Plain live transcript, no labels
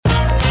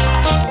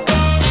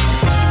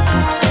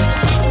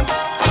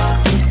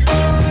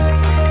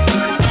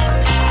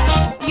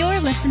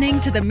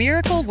listening to the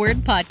Miracle Word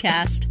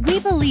Podcast. We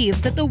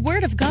believe that the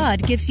Word of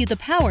God gives you the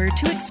power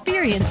to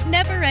experience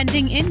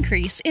never-ending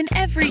increase in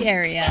every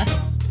area.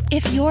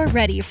 If you're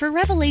ready for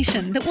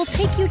revelation that will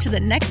take you to the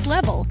next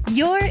level,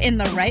 you're in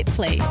the right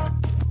place.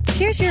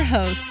 Here's your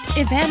host,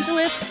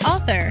 evangelist,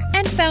 author,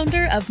 and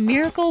founder of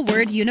Miracle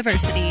Word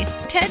University,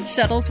 Ted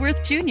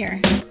Shuttlesworth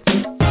Jr.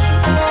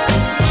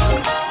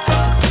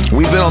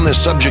 We've been on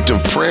this subject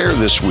of prayer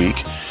this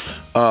week.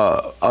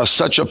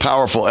 Such a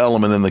powerful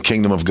element in the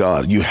kingdom of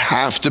God. You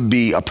have to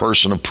be a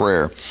person of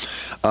prayer.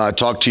 I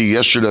talked to you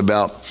yesterday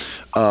about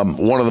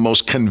one of the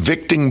most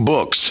convicting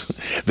books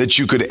that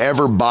you could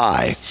ever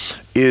buy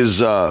is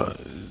the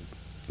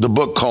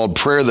book called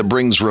Prayer That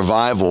Brings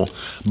Revival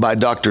by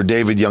Dr.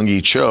 David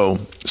Yonggi Cho.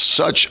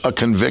 Such a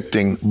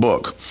convicting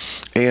book.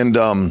 And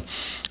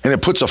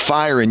it puts a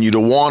fire in you to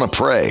want to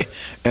pray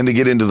and to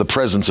get into the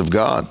presence of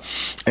God.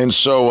 And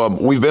so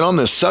we've been on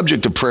this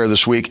subject of prayer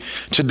this week.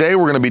 Today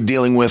we're going to be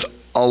dealing with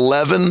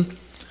 11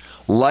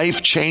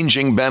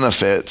 life-changing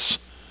benefits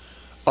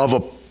of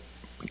a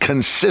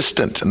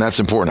consistent, and that's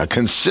important, a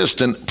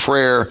consistent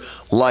prayer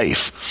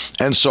life.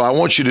 And so I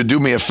want you to do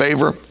me a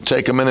favor,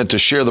 take a minute to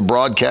share the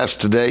broadcast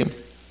today.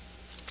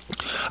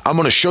 I'm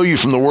going to show you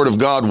from the Word of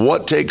God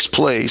what takes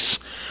place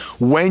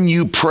when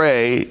you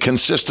pray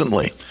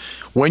consistently.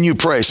 When you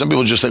pray, some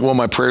people just think, well,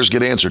 my prayers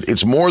get answered.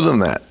 It's more than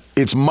that.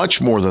 It's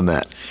much more than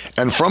that.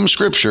 And from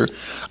Scripture,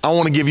 I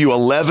want to give you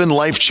 11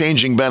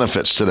 life-changing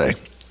benefits today.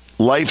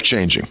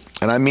 Life-changing.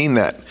 And I mean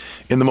that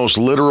in the most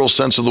literal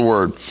sense of the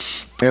word.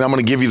 And I'm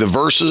going to give you the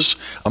verses.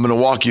 I'm going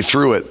to walk you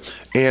through it.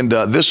 And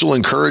this will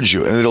encourage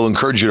you, and it'll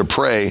encourage you to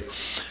pray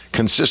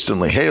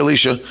consistently. Hey,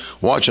 Alicia,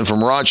 watching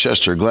from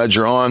Rochester. Glad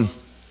you're on.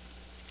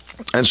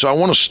 And so I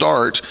want to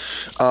start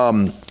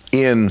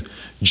in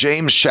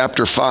James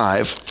chapter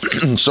 5.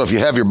 So if you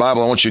have your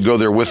Bible, I want you to go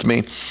there with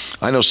me.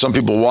 I know some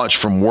people watch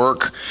from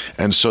work,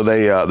 and so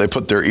they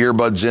put their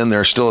earbuds in.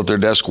 They're still at their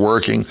desk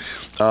working.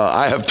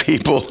 I have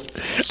people,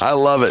 I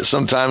love it.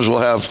 Sometimes we'll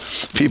have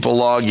people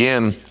log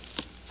in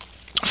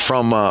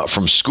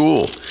from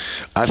school.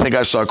 I think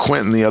I saw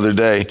Quentin the other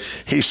day.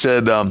 He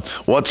said,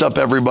 what's up,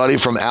 everybody,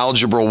 from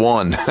Algebra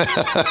 1?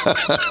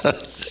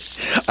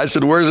 I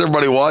said, where's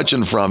everybody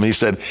watching from? He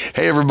said,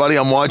 hey, everybody,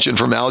 I'm watching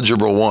from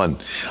Algebra 1.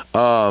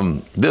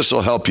 This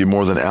will help you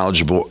more than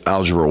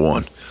Algebra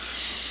 1.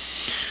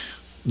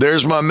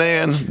 There's my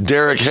man,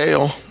 Derek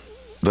Hale,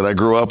 that I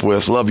grew up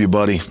with. Love you,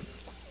 buddy.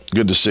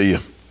 Good to see you.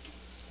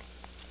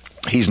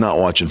 He's not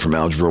watching from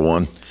Algebra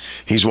 1.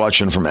 He's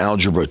watching from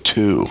Algebra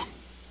 2.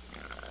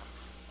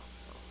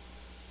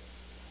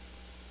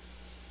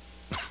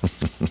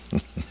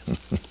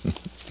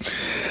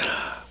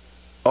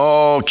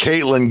 Oh,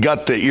 Caitlin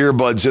got the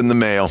earbuds in the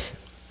mail.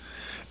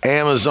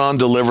 Amazon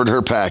delivered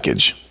her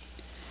package.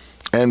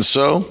 And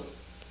so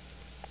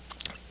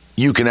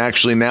you can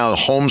actually now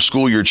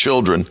homeschool your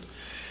children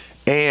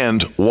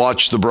and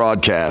watch the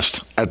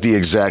broadcast at the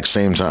exact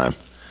same time.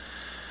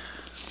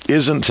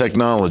 Isn't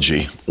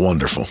technology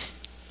wonderful?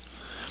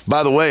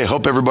 By the way, I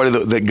hope everybody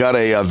that got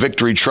a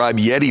Victory Tribe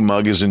Yeti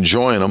mug is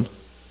enjoying them.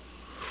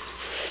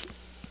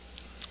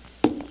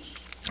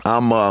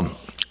 I'm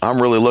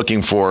really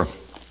looking for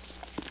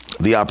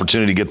the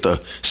opportunity to get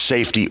the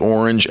safety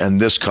orange and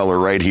this color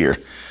right here.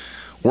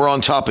 We're on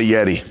top of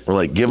Yeti. We're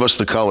like, give us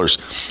the colors.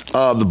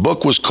 The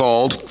book was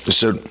called,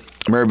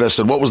 Mary Beth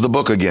said, what was the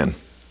book again?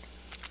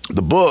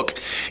 The book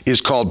is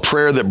called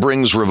Prayer That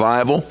Brings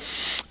Revival.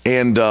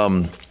 And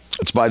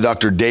it's by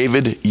Dr.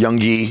 David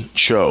Yonggi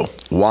Cho.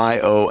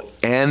 Yonngicho.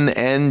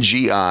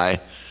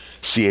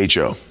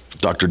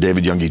 Dr.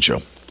 David Yonggi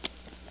Cho.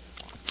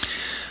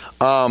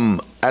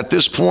 At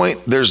this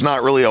point, there's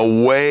not really a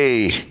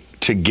way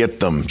to get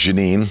them,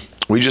 Janine.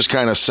 We just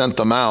kind of sent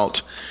them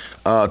out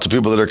to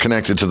people that are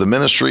connected to the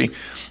ministry.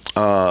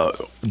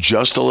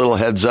 Just a little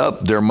heads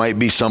up, there might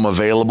be some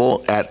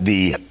available at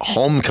the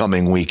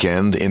homecoming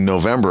weekend in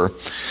November,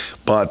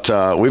 but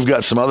we've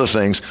got some other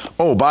things.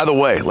 Oh, by the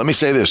way, let me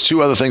say this,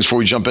 2 other things before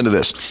we jump into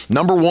this.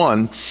 Number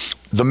 1,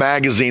 the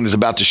magazine is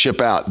about to ship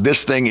out.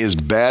 This thing is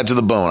bad to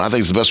the bone. I think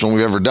it's the best one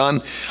we've ever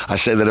done. I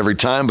say that every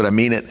time, but I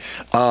mean it.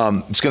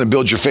 It's going to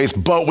build your faith,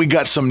 but we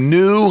got some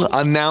new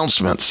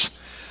announcements.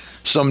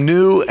 Some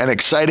new and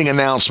exciting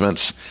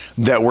announcements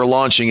that we're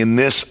launching in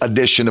this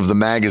edition of the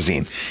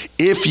magazine.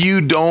 If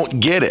you don't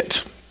get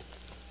it,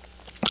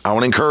 I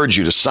want to encourage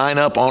you to sign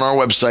up on our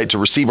website to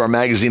receive our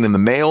magazine in the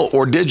mail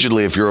or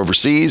digitally if you're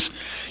overseas.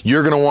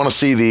 You're going to want to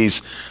see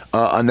these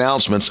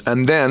announcements.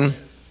 And then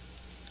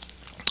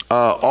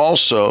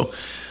also,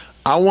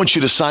 I want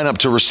you to sign up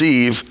to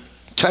receive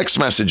text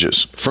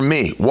messages from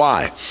me.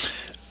 Why?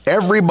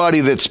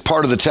 Everybody that's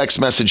part of the text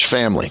message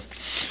family,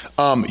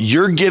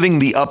 you're getting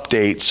the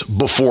updates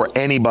before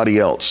anybody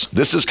else.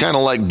 This is kind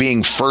of like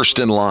being first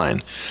in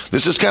line.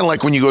 This is kind of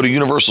like when you go to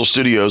Universal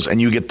Studios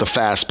and you get the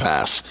fast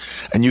pass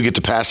and you get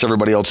to pass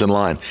everybody else in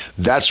line.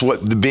 That's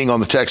what being on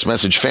the text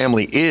message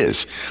family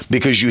is,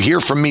 because you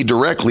hear from me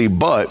directly,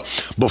 but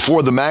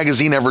before the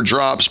magazine ever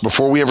drops,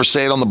 before we ever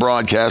say it on the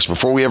broadcast,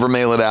 before we ever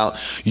mail it out,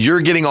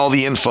 you're getting all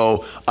the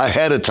info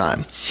ahead of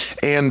time.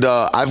 And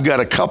I've got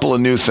a couple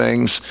of new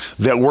things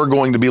that we're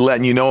going to be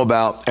letting you know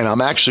about, and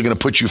I'm actually going to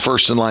put you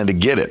first in line to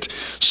get it.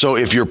 So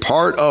if you're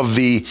part of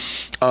the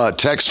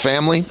text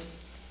family,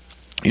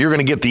 you're going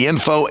to get the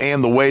info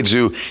and the way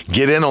to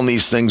get in on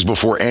these things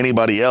before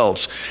anybody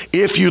else.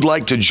 If you'd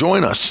like to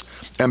join us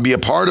and be a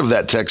part of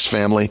that text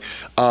family,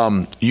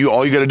 all you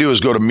got to do is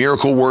go to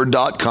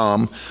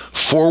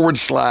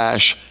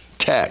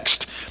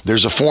miracleword.com/text.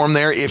 There's a form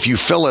there. If you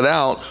fill it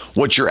out,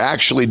 what you're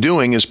actually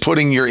doing is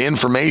putting your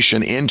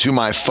information into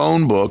my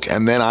phone book,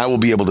 and then I will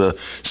be able to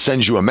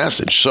send you a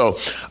message. So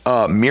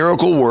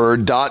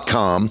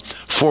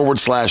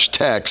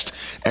miracleword.com/text,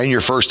 and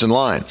you're first in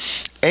line.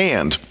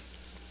 And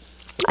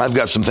I've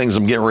got some things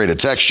I'm getting ready to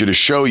text you to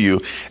show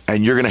you,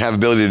 and you're going to have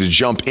ability to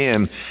jump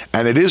in,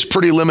 and it is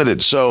pretty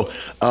limited. So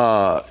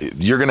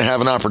you're going to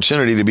have an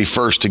opportunity to be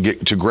first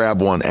to grab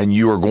one, and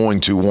you are going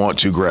to want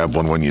to grab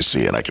one when you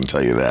see it. I can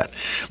tell you that.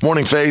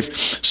 Morning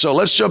Faith. So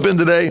let's jump in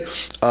today.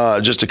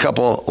 Just a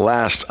couple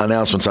last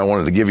announcements I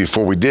wanted to give you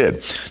before we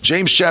did.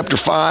 James chapter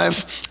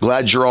 5.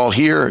 Glad you're all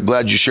here.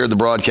 Glad you shared the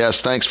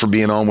broadcast. Thanks for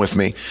being on with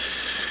me.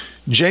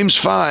 James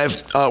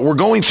 5. We're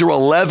going through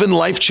 11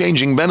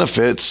 life-changing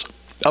benefits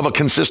of a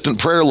consistent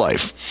prayer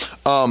life.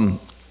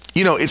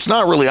 It's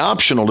not really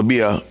optional to be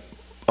a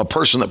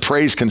person that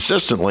prays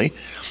consistently.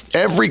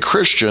 Every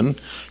Christian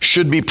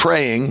should be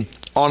praying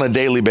on a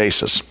daily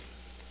basis.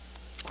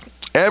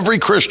 Every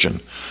Christian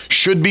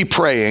should be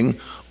praying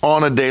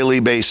on a daily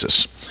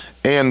basis.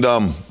 And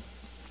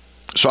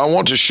so I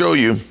want to show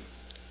you,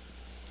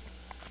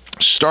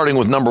 starting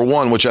with number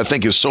one, which I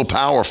think is so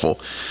powerful.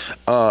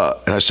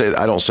 And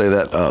I don't say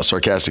that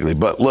sarcastically,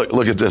 but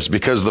look at this,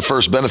 because the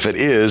first benefit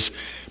is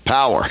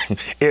power.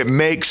 It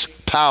makes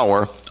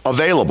power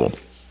available.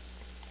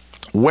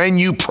 When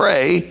you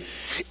pray,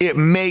 it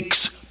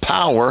makes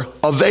power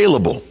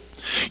available.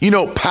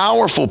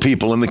 Powerful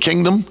people in the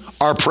kingdom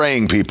are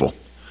praying people.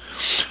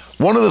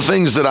 One of the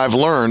things that I've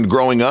learned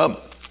growing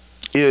up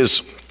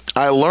is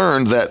I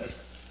learned that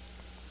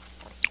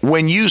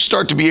when you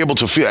start to be able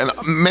to feel, and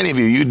many of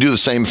you do the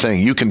same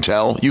thing, you can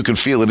tell, you can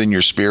feel it in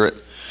your spirit.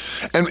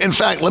 And in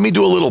fact, let me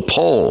do a little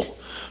poll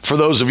for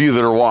those of you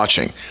that are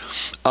watching.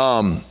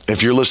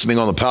 If you're listening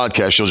on the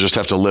podcast, you'll just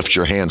have to lift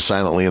your hand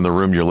silently in the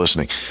room you're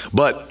listening.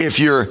 But if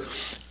you're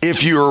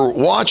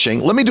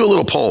watching, let me do a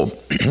little poll.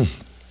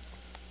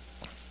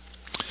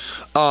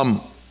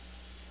 How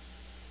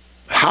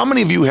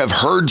many of you have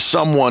heard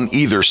someone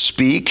either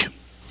speak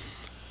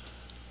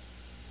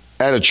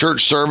at a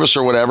church service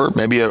or whatever,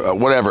 maybe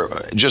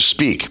just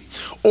speak,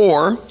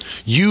 or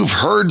you've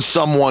heard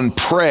someone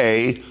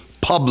pray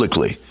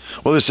publicly?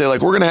 Well, they say,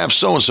 like, we're going to have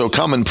so-and-so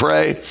come and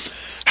pray.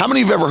 How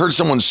many of you have ever heard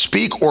someone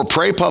speak or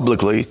pray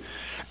publicly,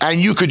 and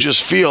you could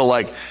just feel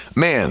like,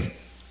 man,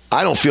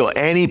 I don't feel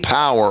any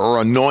power or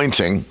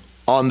anointing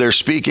on their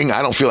speaking.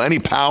 I don't feel any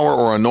power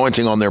or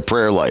anointing on their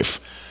prayer life.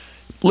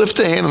 Lift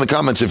a hand in the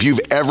comments if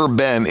you've ever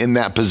been in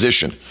that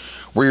position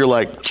where you're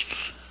like,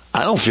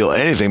 I don't feel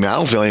anything, man. I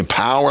don't feel any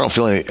power. I don't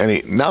feel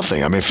any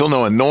nothing. I feel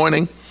no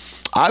anointing.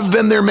 I've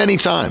been there many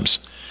times.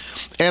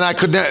 And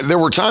there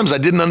were times I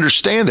didn't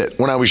understand it.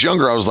 When I was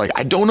younger, I was like,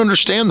 I don't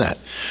understand that.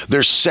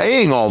 They're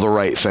saying all the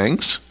right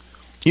things.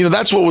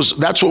 That's what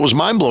was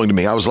mind-blowing to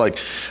me. I was like,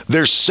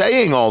 they're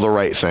saying all the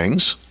right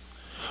things.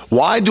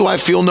 Why do I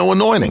feel no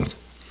anointing?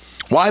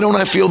 Why don't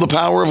I feel the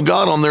power of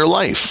God on their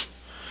life?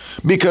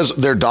 Because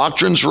their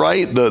doctrine's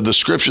right, the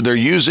scripture, they're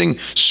using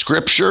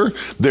scripture,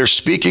 they're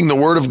speaking the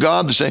word of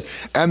God, they're saying,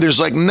 and there's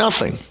like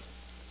nothing.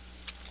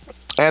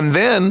 And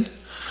then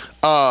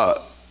we're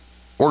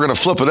going to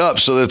flip it up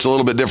so that it's a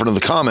little bit different in the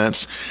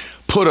comments.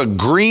 Put a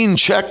green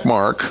check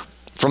mark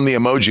from the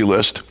emoji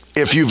list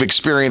if you've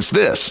experienced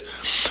this,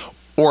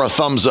 or a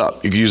thumbs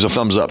up. You can use a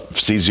thumbs up if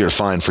it's easier to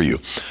find for you.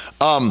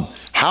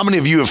 How many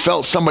of you have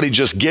felt somebody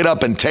just get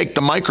up and take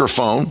the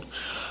microphone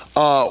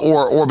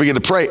or begin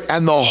to pray,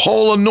 and the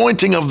whole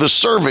anointing of the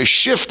service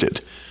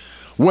shifted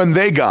when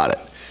they got it?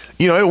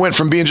 It went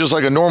from being just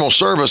like a normal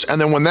service,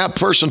 and then when that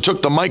person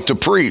took the mic to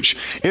preach,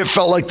 it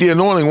felt like the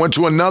anointing went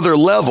to another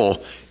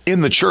level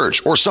in the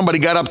church. Or somebody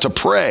got up to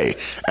pray,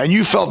 and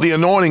you felt the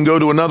anointing go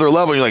to another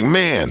level. You're like,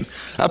 man,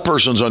 that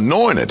person's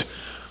anointed.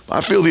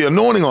 I feel the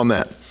anointing on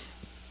that.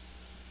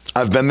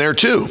 I've been there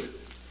too.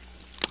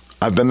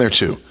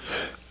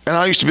 And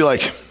I used to be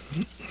like,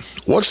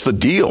 what's the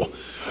deal?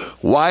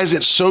 Why is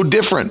it so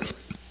different?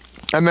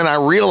 And then I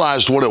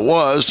realized what it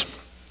was,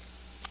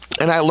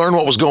 and I learned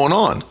what was going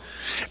on.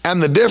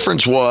 And the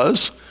difference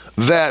was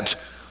that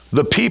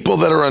the people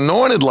that are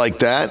anointed like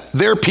that,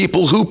 they're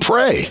people who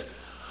pray.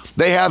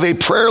 They have a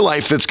prayer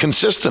life that's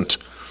consistent.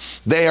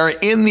 They are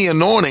in the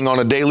anointing on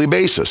a daily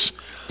basis.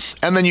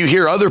 And then you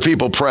hear other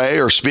people pray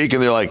or speak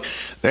and they're like,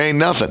 there ain't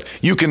nothing.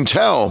 You can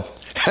tell.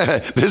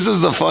 This is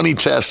the funny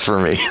test for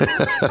me.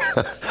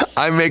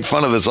 I make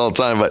fun of this all the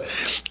time, but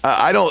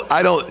I don't,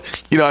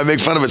 I make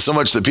fun of it so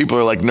much that people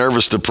are like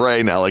nervous to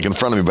pray now, like in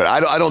front of me, but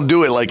I don't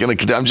do it like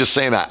I'm just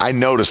saying that I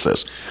notice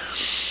this.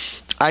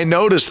 I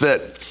notice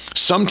that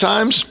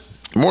sometimes,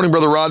 morning,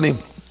 Brother Rodney,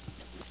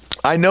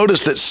 I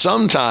notice that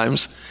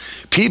sometimes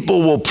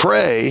people will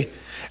pray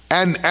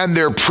and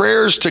their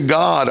prayers to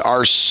God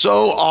are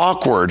so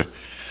awkward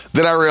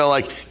that I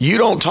realize, like, you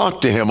don't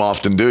talk to him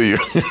often, do you?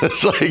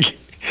 It's like,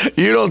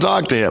 you don't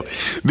talk to him,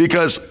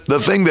 because the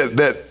thing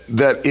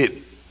that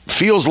it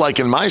feels like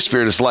in my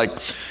spirit is like,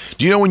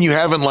 do you know when you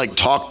haven't like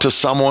talked to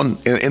someone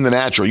in the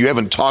natural, you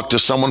haven't talked to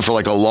someone for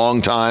like a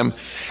long time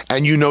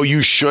and you know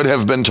you should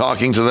have been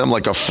talking to them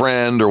like a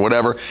friend or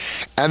whatever,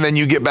 and then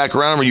you get back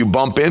around or you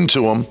bump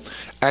into them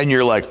and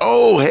you're like,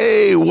 oh,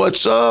 hey,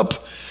 what's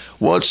up?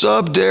 What's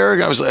up, Derek?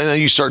 And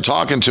then you start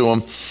talking to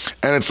them,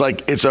 and it's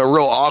like, it's a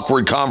real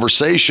awkward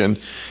conversation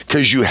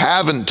because you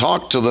haven't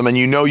talked to them and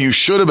you know you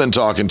should have been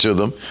talking to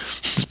them.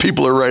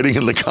 People are writing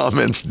in the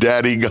comments,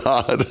 Daddy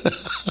God.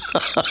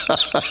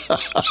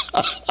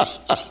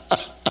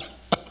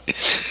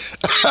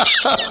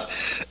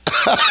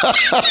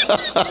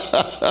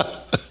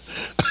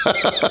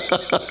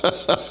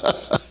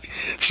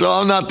 So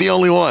I'm not the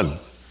only one.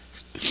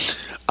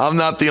 I'm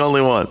not the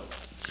only one.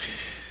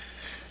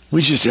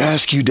 We just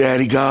ask you,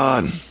 Daddy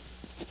God.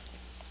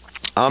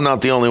 I'm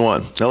not the only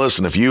one. Now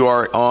listen, if you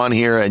are on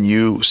here and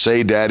you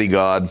say Daddy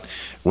God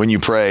when you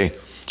pray,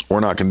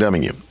 we're not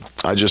condemning you.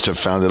 I just have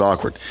found it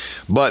awkward.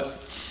 But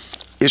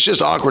it's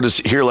just awkward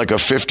to hear like a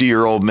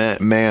 50-year-old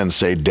man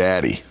say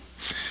Daddy.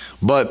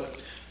 But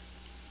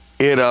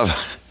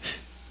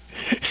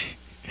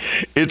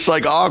it's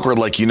like awkward,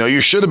 like,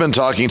 you should have been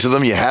talking to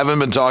them, you haven't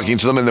been talking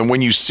to them, and then when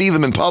you see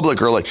them in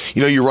public, or like,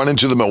 you run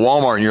into them at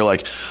Walmart and you're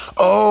like,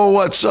 oh,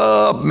 what's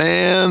up,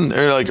 man?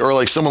 Or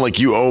like someone like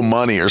you owe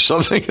money or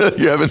something that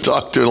you haven't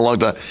talked to in a long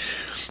time.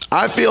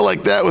 I feel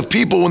like that with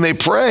people when they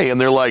pray and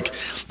they're like,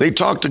 they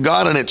talk to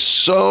God and it's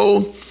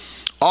so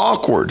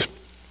awkward.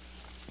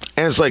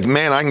 And it's like,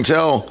 man, I can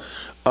tell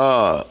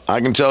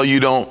you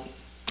don't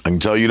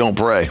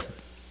pray.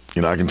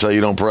 I can tell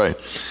you don't pray.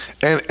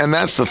 And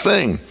that's the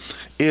thing.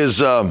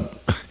 Is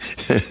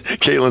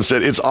Caitlin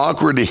said, it's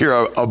awkward to hear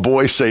a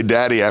boy say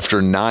daddy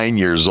after 9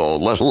 years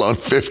old, let alone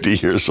 50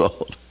 years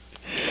old.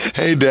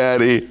 Hey,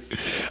 Daddy.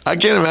 I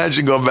can't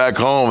imagine going back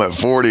home at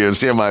 40 and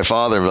seeing my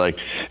father and be like,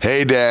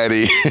 hey,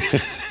 Daddy.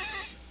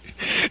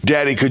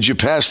 Daddy, could you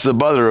pass the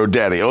butter, oh,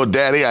 Daddy? Oh,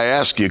 Daddy, I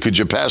ask you, could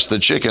you pass the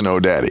chicken, oh,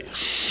 Daddy?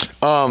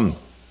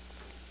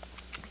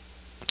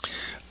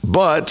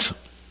 But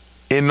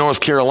in North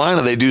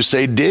Carolina, they do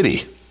say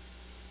Diddy.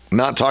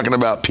 Not talking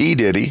about P.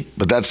 Diddy,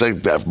 but that's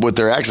like that, with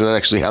their accent, that's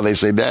actually how they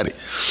say daddy.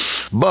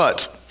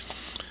 But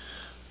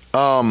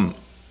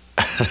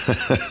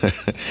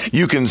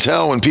you can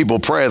tell when people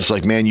pray, it's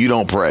like, man, you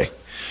don't pray.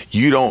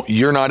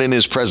 You're not in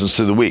his presence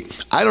through the week.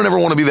 I don't ever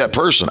want to be that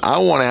person. I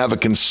want to have a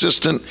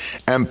consistent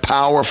and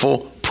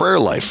powerful prayer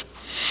life.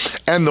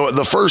 And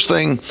the first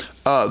thing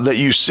that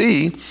you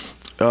see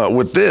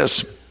with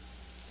this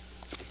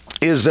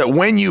is that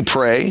when you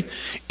pray,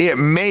 it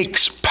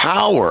makes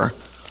power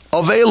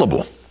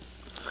available.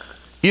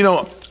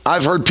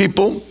 I've heard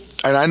people,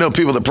 and I know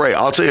people that pray.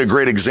 I'll tell you a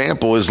great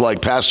example is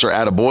like Pastor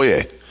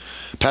Adeboye,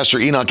 Pastor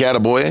Enoch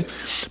Adeboye,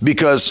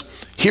 because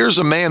here's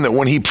a man that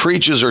when he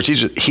preaches or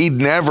teaches, he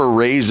never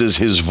raises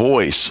his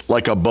voice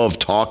like above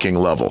talking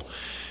level.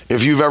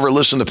 If you've ever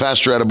listened to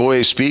Pastor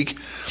Adeboye speak,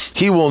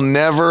 he will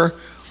never,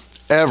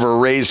 ever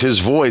raise his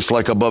voice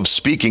like above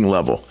speaking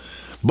level,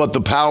 but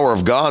the power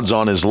of God's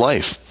on his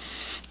life.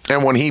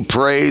 And when he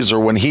prays or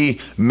when he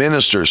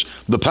ministers,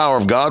 the power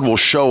of God will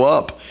show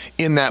up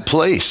in that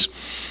place.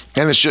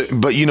 And it's just,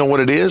 but you know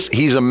what it is?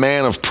 He's a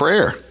man of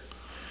prayer.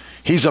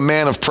 He's a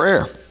man of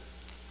prayer.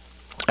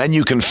 And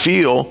you can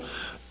feel,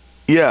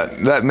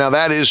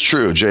 that is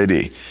true,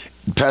 JD.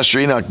 Pastor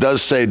Enoch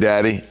does say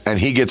daddy, and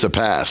he gets a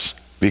pass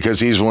because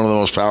he's one of the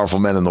most powerful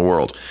men in the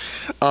world.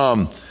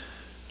 But,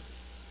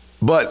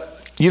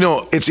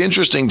 it's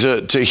interesting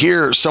to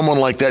hear someone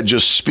like that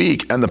just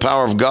speak and the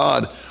power of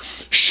God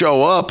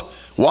show up.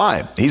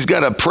 Why? He's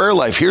got a prayer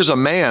life. Here's a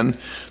man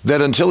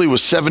that until he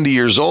was 70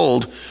 years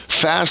old,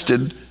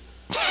 fasted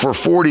for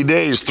 40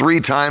 days, 3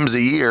 times a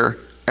year,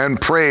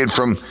 and prayed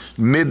from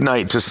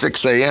midnight to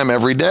 6 a.m.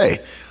 every day.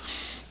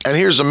 And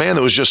here's a man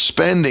that was just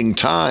spending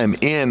time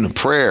in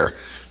prayer,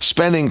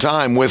 spending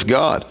time with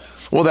God.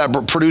 Well,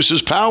 that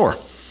produces power.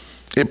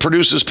 It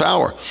produces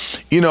power.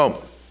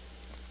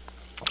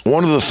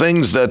 One of the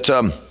things that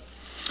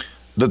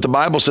the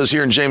Bible says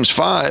here in James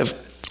 5,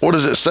 what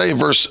does it say?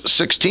 Verse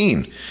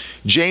 16.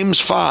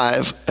 James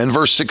 5 and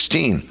verse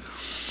 16.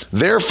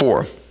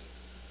 Therefore,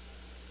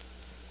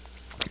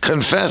 let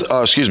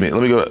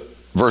me go to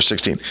verse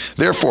 16.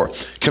 Therefore,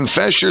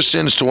 confess your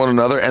sins to one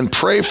another and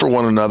pray for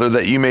one another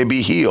that you may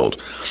be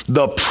healed.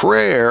 The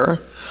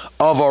prayer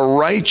of a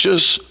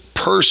righteous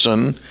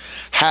person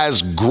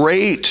has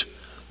great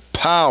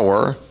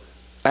power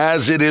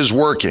as it is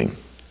working.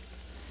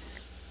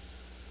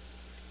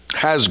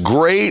 Has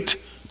great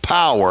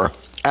power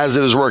as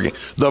it is working.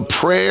 The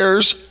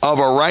prayers of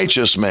a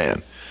righteous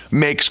man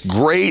makes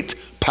great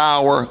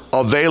power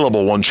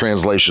available, one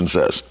translation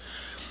says.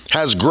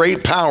 Has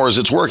great power as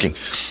it's working.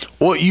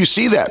 Well, you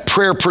see that.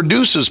 Prayer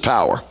produces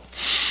power.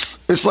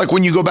 It's like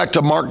when you go back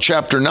to Mark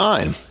chapter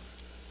 9.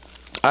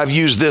 I've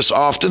used this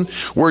often,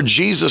 where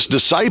Jesus'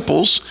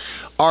 disciples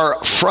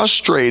are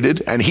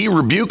frustrated and he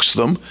rebukes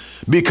them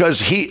because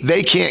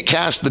they can't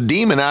cast the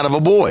demon out of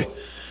a boy.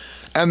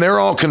 And they're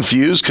all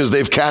confused because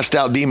they've cast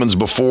out demons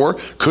before,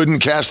 couldn't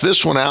cast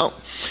this one out.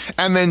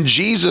 And then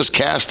Jesus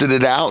casted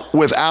it out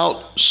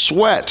without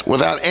sweat,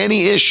 without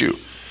any issue.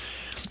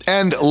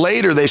 And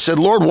later they said,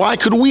 Lord, why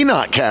could we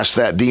not cast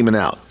that demon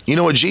out? You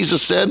know what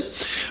Jesus said?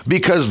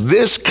 Because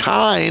this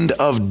kind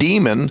of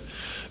demon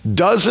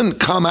doesn't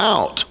come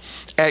out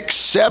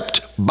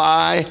except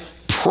by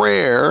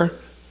prayer,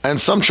 and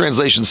some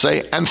translations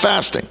say, and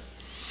fasting.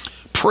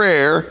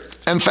 Prayer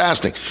and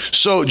fasting.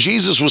 So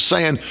Jesus was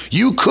saying,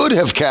 you could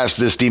have cast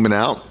this demon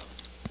out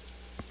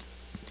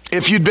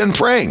if you'd been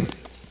praying.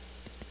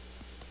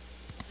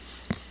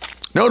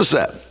 Notice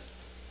that.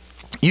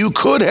 You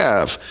could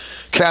have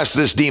cast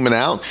this demon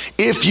out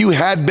if you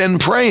had been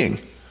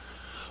praying,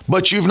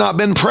 but you've not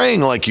been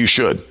praying like you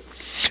should.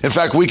 In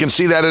fact, we can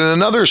see that in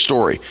another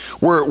story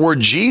where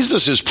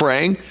Jesus is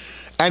praying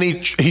and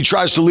he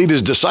tries to lead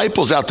his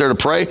disciples out there to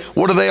pray.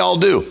 What do they all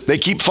do? They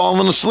keep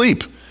falling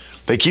asleep.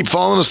 They keep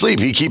falling asleep.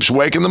 He keeps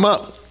waking them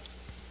up.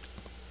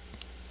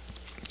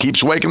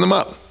 Keeps waking them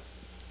up.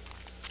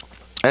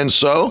 And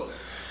so,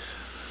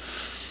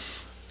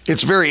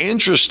 it's very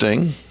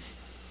interesting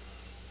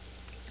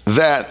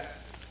that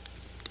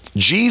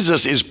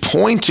Jesus is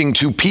pointing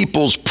to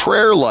people's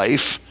prayer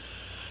life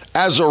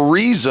as a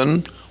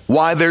reason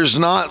why there's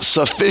not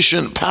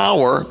sufficient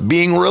power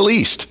being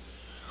released.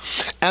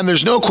 And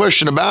there's no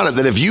question about it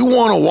that if you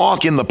want to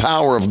walk in the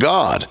power of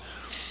God,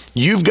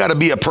 you've got to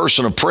be a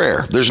person of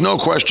prayer. There's no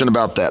question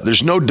about that.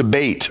 There's no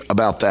debate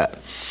about that.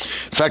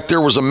 In fact,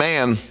 there was a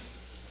man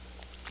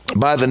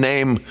by the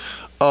name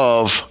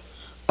of,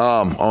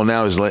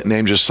 now his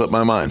name just slipped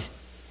my mind.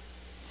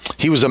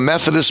 He was a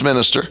Methodist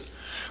minister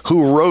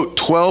who wrote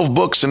 12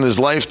 books in his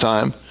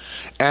lifetime,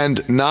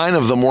 and 9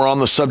 of them were on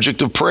the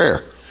subject of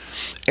prayer.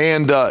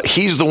 And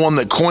he's the one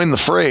that coined the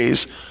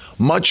phrase,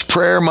 much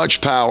prayer,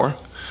 much power,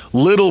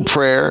 little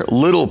prayer,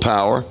 little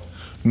power,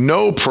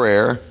 no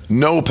prayer,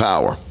 no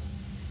power.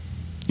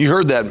 You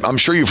heard that. I'm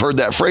sure you've heard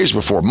that phrase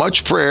before.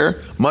 Much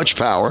prayer, much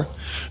power,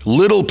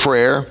 little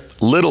prayer,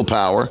 little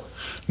power,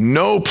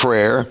 no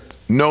prayer,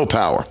 no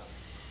power.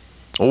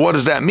 Well, what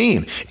does that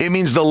mean? It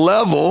means the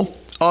level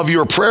of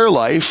your prayer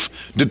life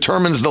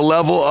determines the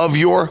level of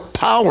your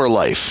power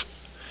life.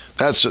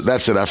 That's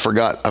it. I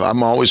forgot.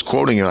 I'm always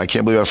quoting him. I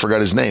can't believe I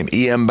forgot his name.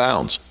 E.M.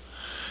 Bounds.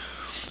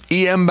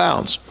 E.M.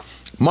 Bounds.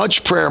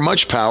 Much prayer,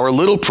 much power,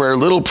 little prayer,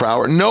 little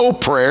power, no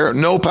prayer,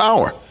 no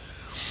power.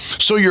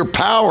 So your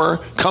power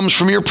comes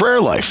from your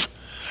prayer life.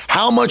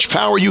 How much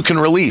power you can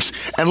release.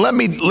 And let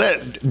me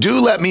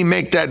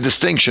make that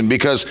distinction,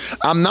 because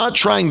I'm not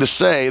trying to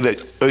say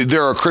that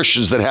there are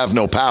Christians that have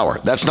no power.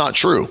 That's not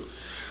true.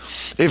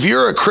 If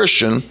you're a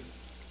Christian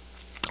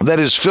that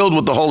is filled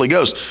with the Holy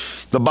Ghost,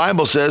 the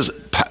Bible says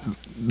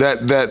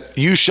that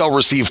you shall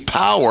receive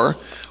power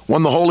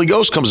when the Holy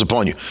Ghost comes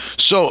upon you.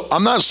 So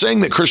I'm not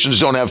saying that Christians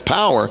don't have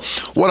power.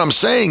 What I'm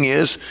saying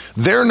is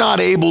they're not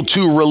able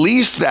to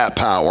release that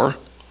power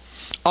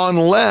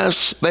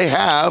unless they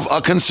have a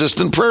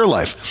consistent prayer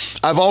life.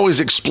 I've always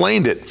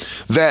explained it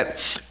that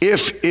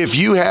if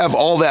you have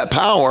all that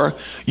power,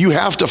 you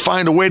have to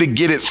find a way to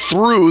get it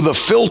through the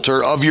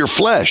filter of your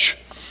flesh.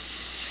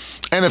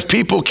 And if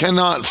people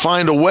cannot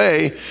find a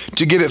way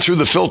to get it through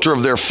the filter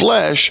of their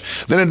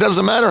flesh, then it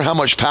doesn't matter how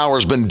much power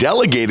has been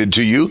delegated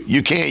to you,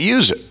 you can't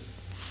use it.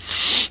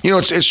 You know,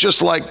 it's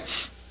just like,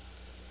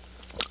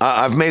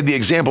 I've made the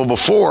example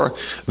before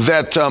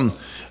that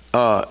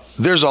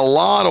there's a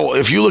lot of,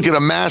 if you look at a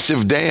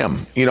massive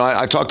dam, you know,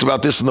 I talked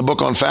about this in the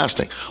book on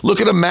fasting.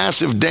 Look at a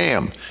massive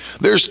dam.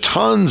 There's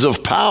tons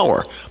of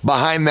power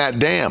behind that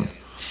dam.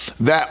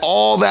 That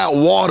all that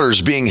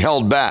water's being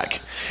held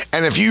back.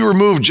 And if you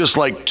remove just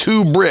like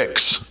 2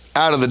 bricks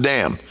out of the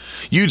dam,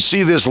 you'd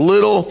see this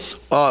little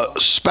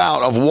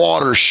spout of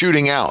water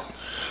shooting out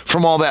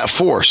from all that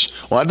force.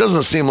 Well, it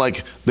doesn't seem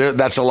like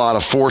that's a lot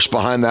of force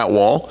behind that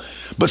wall.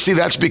 But see,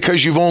 that's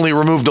because you've only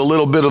removed a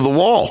little bit of the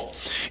wall.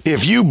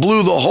 If you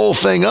blew the whole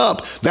thing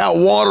up, that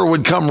water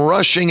would come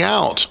rushing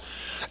out,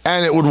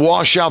 and it would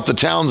wash out the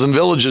towns and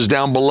villages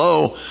down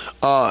below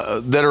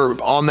that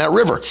are on that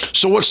river.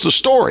 So what's the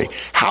story?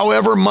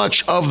 However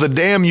much of the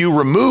dam you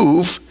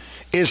remove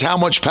is how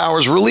much power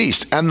is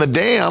released. And the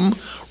dam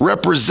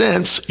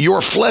represents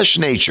your flesh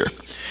nature.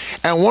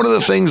 And one of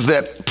the things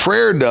that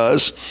prayer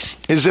does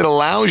is it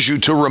allows you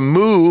to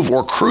remove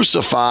or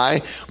crucify,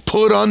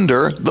 put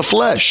under the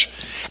flesh,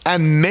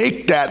 and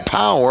make that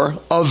power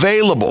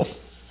available.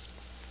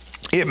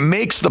 It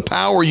makes the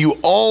power you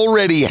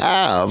already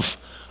have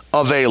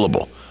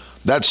available.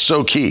 That's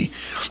so key.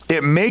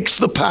 It makes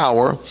the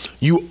power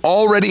you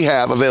already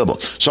have available.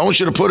 So I want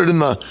you to put it in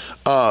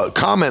the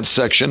comments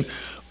section.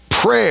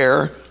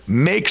 Prayer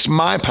makes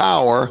my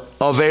power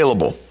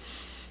available.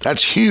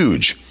 That's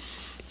huge.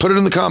 Put it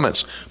in the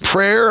comments.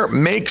 Prayer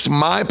makes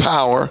my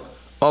power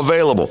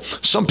available.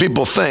 Some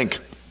people think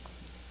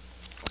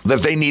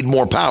that they need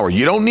more power.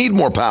 You don't need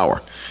more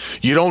power.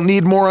 You don't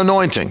need more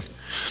anointing.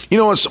 You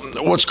know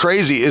what's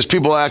crazy is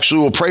people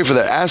actually will pray for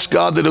that. Ask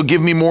God that he'll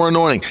give me more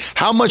anointing.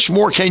 How much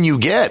more can you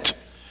get?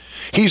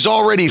 He's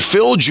already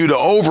filled you to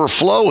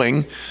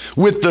overflowing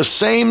with the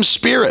same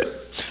Spirit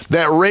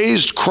that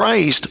raised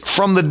Christ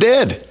from the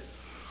dead.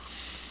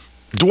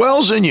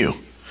 Dwells in you.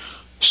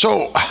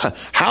 So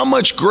how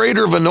much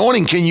greater of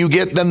anointing can you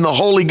get than the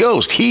Holy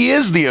Ghost? He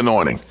is the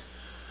anointing.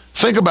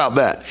 Think about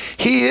that.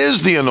 He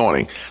is the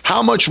anointing.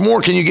 How much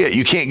more can you get?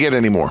 You can't get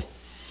any more.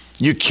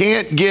 You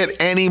can't get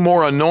any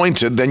more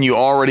anointed than you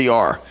already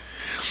are.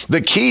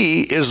 The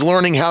key is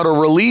learning how to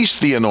release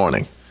the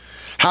anointing,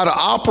 how to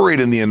operate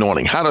in the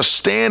anointing, how to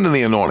stand in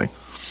the anointing.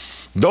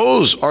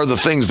 Those are the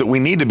things that we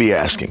need to be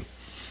asking.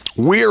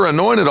 We're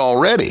anointed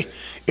already.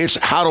 It's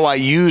how do I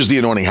use the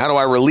anointing? How do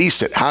I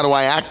release it? How do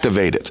I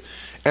activate it?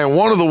 And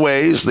one of the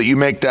ways that you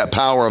make that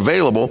power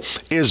available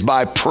is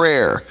by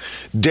prayer.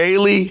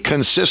 Daily,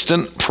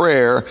 consistent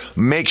prayer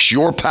makes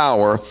your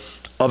power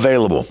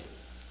available.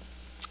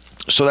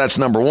 So that's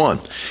number one.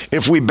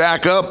 If we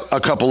back up a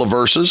couple of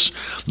verses,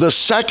 the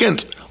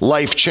second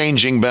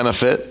life-changing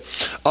benefit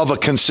of a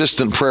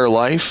consistent prayer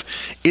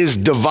life is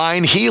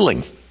divine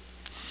healing.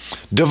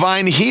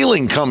 Divine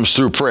healing comes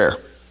through prayer.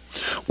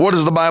 What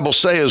does the Bible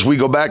say as we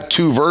go back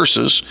 2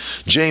 verses?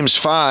 James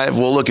 5,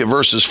 we'll look at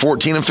verses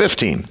 14 and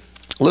 15.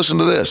 Listen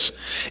to this.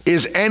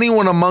 Is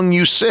anyone among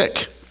you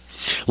sick?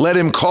 Let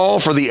him call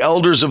for the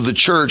elders of the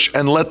church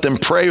and let them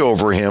pray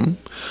over him,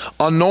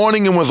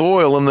 anointing him with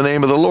oil in the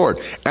name of the Lord.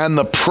 And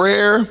the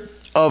prayer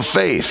of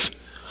faith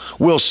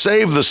will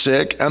save the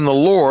sick, and the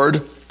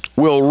Lord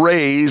will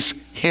raise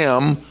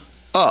him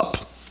up.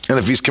 And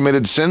if he's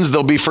committed sins,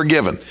 they'll be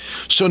forgiven.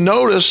 So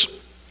notice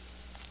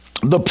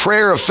the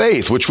prayer of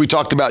faith, which we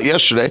talked about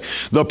yesterday.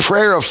 The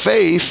prayer of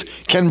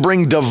faith can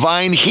bring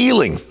divine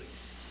healing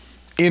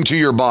into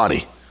your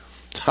body.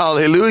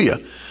 Hallelujah.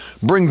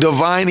 Bring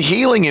divine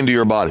healing into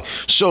your body.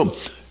 So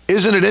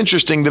isn't it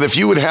interesting that if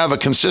you would have a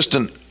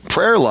consistent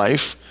prayer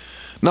life,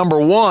 number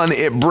one,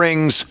 it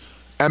brings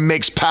and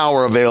makes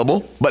power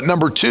available. But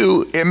number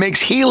two, it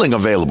makes healing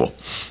available.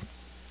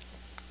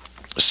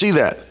 See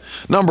that?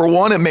 Number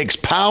one, it makes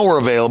power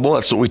available.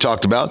 That's what we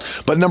talked about.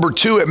 But number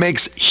two, it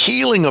makes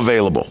healing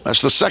available.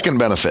 That's the second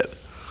benefit.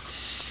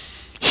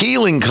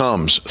 Healing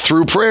comes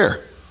through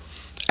prayer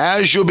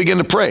as you'll begin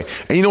to pray.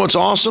 And you know what's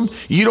awesome?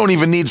 You don't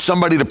even need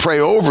somebody to pray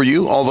over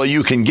you, although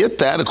you can get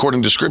that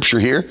according to Scripture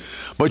here.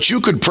 But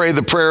you could pray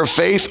the prayer of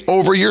faith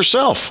over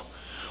yourself,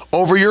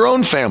 over your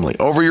own family,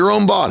 over your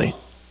own body.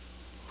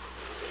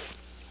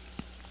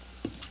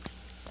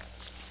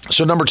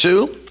 So number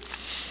two,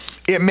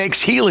 it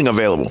makes healing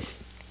available.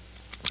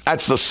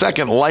 That's the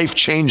second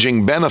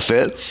life-changing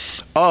benefit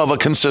of a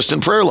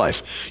consistent prayer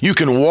life. You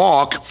can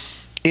walk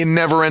in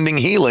never-ending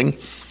healing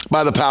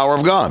by the power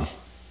of God.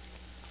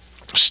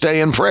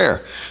 Stay in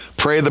prayer.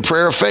 Pray the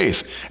prayer of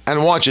faith.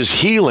 And watch as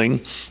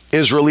healing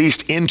is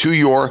released into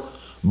your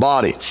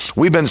body.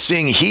 We've been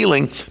seeing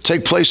healing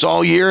take place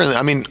all year.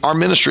 And our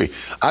ministry,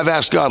 I've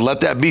asked God,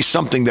 let that be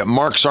something that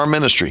marks our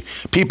ministry.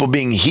 People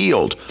being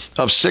healed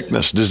of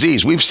sickness,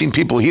 disease. We've seen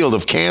people healed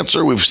of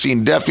cancer. We've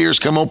seen deaf ears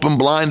come open,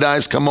 blind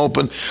eyes come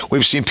open.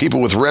 We've seen people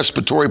with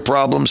respiratory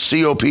problems,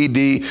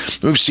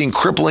 COPD. We've seen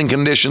crippling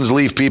conditions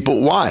leave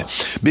people. Why?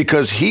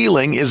 Because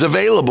healing is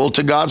available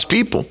to God's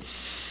people.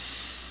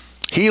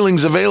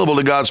 Healing's available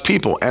to God's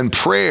people, and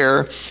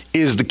prayer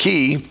is the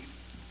key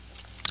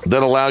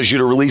that allows you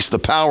to release the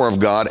power of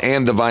God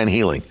and divine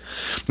healing.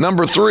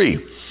 Number three,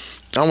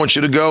 I want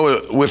you to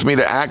go with me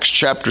to Acts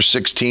chapter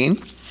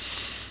 16.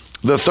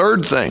 The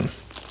third thing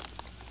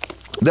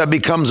that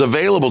becomes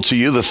available to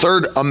you, the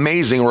third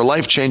amazing or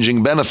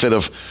life-changing benefit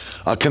of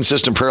a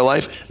consistent prayer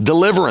life,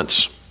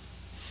 deliverance.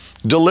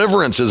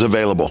 Deliverance is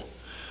available.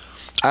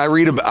 I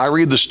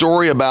read the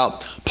story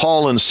about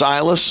Paul and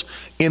Silas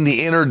in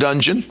the inner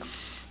dungeon.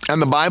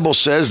 And the Bible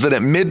says that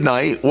at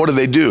midnight, what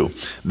do?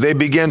 They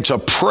begin to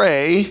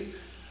pray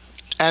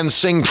and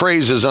sing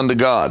praises unto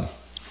God.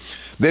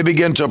 They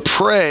begin to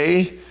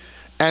pray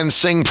and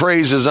sing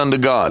praises unto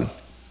God.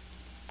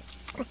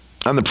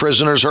 And the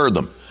prisoners heard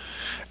them.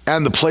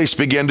 And the place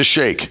began to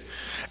shake.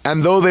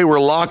 And though they were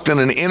locked in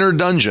an inner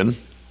dungeon,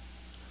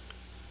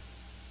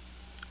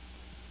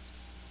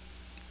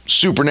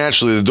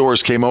 supernaturally the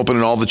doors came open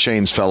and all the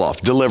chains fell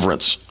off.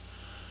 Deliverance.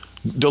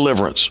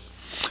 Deliverance.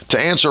 To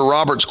answer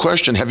Robert's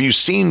question, have you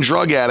seen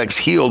drug addicts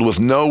healed with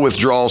no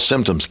withdrawal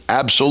symptoms?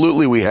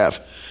 Absolutely we have.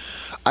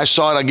 I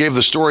saw it, I gave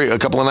the story a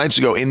couple of nights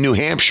ago in New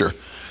Hampshire.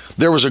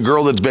 There was a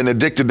girl that's been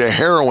addicted to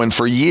heroin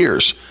for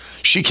years.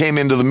 She came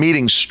into the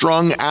meeting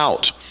strung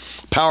out.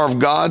 Power of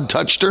God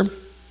touched her.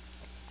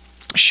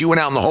 She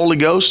went out in the Holy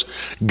Ghost,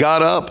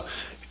 got up,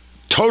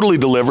 totally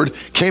delivered,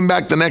 came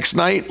back the next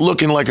night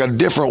looking like a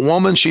different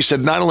woman. She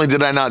said, not only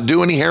did I not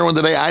do any heroin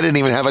today, I didn't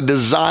even have a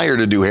desire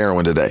to do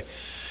heroin today.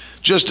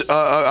 Just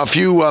a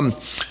few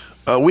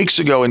weeks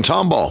ago in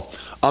Tomball,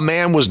 a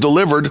man was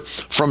delivered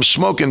from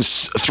smoking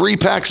 3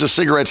 packs of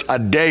cigarettes a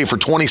day for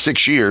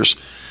 26 years.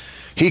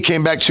 He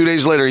came back 2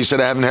 days later. He said,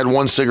 I haven't had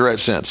one cigarette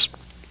since.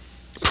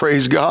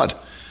 Praise God.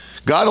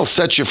 God will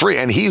set you free.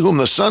 And he whom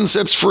the Son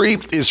sets free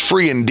is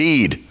free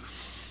indeed.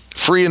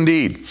 Free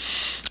indeed.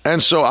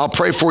 And so I'll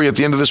pray for you at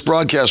the end of this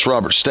broadcast,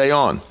 Robert. Stay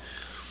on.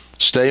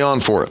 Stay on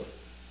for it.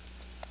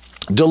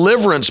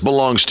 Deliverance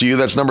belongs to you.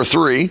 That's number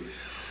 3.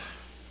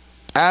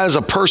 As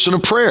a person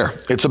of prayer.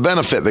 It's a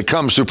benefit that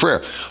comes through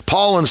prayer.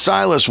 Paul and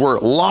Silas were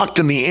locked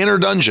in the inner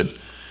dungeon.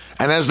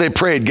 And as they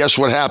prayed, guess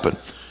what happened?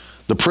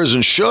 The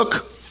prison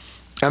shook.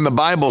 And the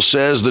Bible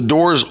says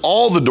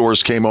all the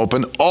doors came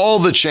open. All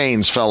the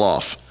chains fell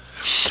off.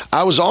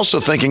 I was also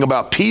thinking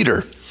about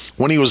Peter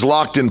when he was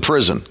locked in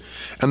prison.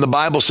 And the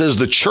Bible says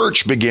the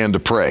church began to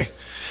pray.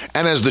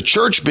 And as the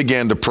church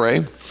began to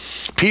pray,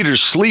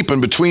 Peter's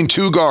sleeping between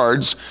 2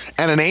 guards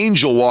and an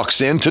angel walks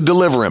in to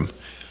deliver him.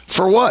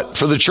 For what?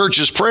 For the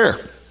church's prayer.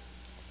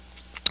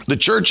 The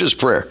church's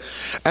prayer.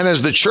 And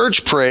as the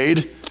church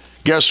prayed,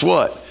 guess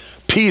what?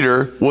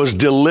 Peter was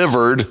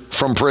delivered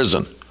from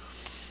prison.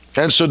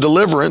 And so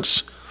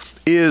deliverance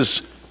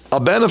is a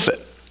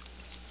benefit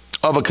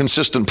of a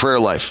consistent prayer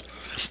life.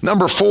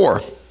 Number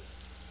 4,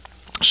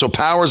 so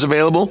power is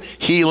available,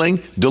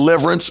 healing,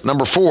 deliverance.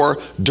 Number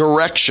 4,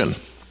 direction.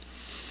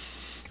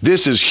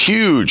 This is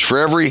huge for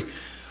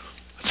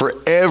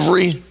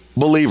every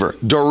believer.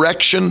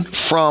 Direction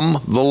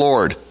from the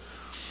Lord.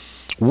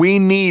 We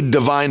need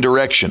divine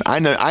direction.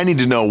 I need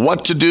to know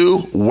what to do,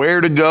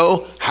 where to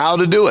go, how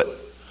to do it.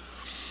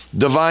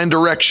 Divine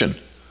direction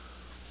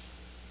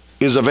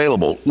is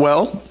available.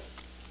 Well,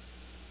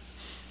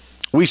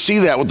 we see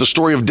that with the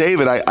story of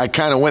David. I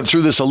kind of went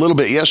through this a little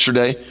bit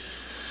yesterday.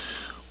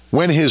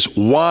 When his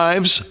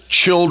wives,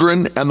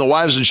 children, and the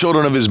wives and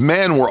children of his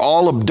men were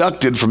all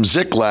abducted from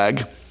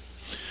Ziklag,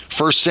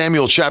 1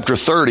 Samuel chapter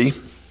 30,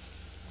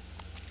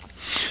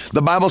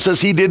 the Bible says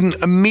he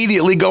didn't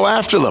immediately go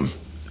after them.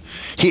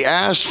 He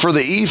asked for the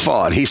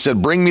ephod. He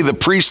said, bring me the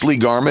priestly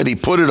garment. He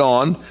put it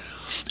on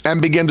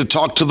and began to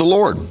talk to the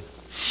Lord.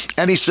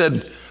 And he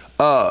said,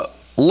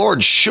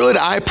 Lord, should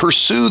I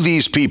pursue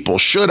these people?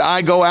 Should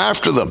I go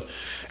after them?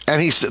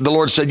 And the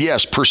Lord said,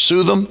 yes,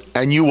 pursue them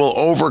and you will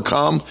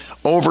overcome,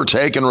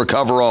 overtake, and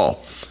recover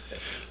all.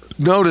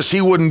 Notice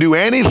he wouldn't do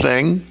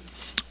anything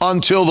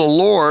until the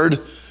Lord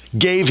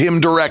gave him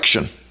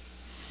direction.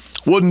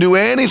 Wouldn't do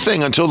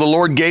anything until the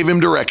Lord gave him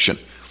direction.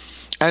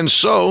 And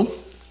so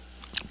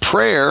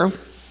prayer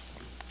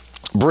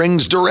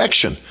brings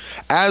direction.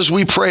 As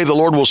we pray, the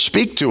Lord will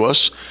speak to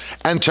us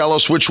and tell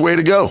us which way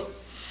to go.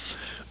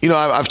 You know,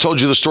 I've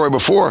told you the story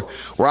before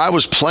where I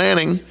was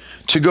planning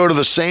to go to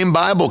the same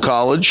Bible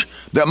college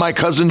that my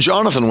cousin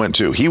Jonathan went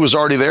to. He was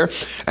already there.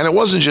 And it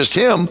wasn't just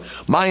him.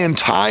 My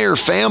entire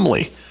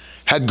family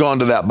had gone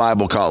to that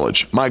Bible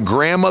college. My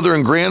grandmother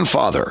and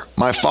grandfather,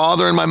 my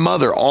father and my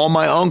mother, all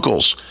my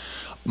uncles,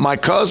 my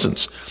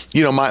cousins,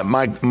 you know,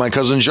 my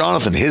cousin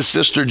Jonathan, his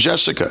sister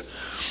Jessica.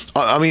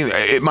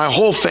 My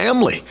whole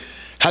family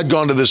had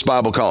gone to this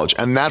Bible college,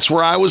 and that's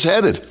where I was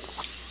headed.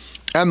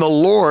 And the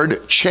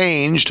Lord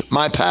changed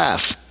my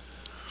path.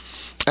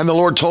 And the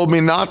Lord told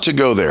me not to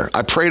go there.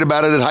 I prayed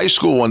about it at high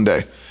school one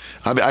day.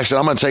 I said,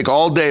 I'm going to take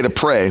all day to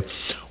pray.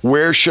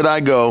 Where should I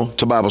go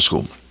to Bible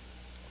school?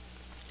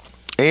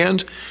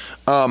 And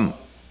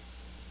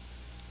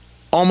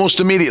almost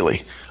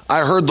immediately,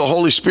 I heard the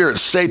Holy Spirit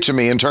say to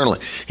me internally,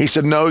 he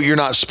said, no, you're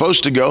not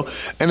supposed to go.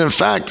 And in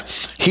fact,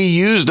 he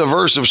used a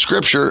verse of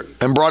scripture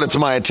and brought it to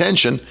my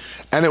attention.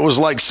 And it was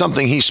like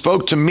something he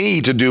spoke to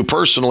me to do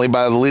personally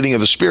by the leading of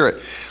the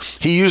Spirit.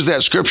 He used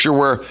that scripture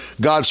where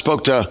God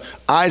spoke to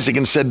Isaac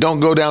and said,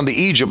 don't go down to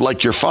Egypt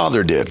like your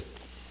father did.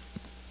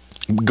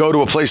 Go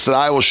to a place that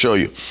I will show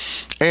you.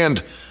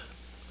 And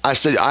I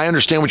said, I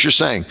understand what you're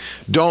saying.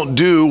 Don't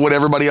do what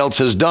everybody else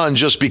has done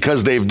just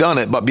because they've done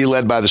it, but be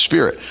led by the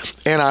Spirit.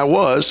 And I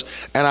was,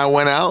 and I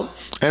went out,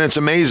 and it's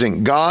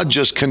amazing. God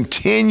just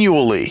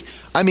continually,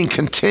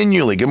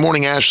 good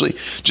morning, Ashley,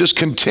 just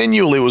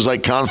continually was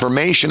like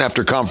confirmation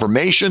after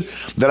confirmation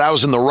that I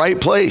was in the right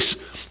place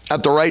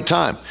at the right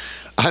time.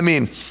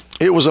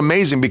 It was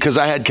amazing because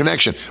I had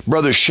connection.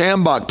 Brother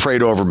Shambach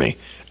prayed over me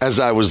as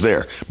I was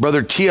there.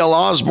 Brother T.L.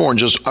 Osborne,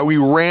 we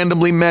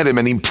randomly met him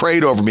and he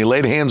prayed over me,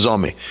 laid hands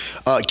on me.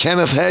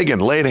 Kenneth Hagin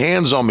laid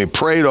hands on me,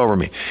 prayed over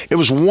me. It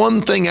was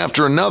one thing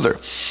after another.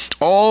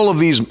 All of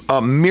these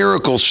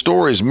miracle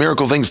stories,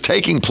 miracle things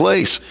taking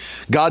place.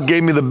 God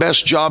gave me the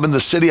best job in the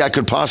city I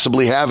could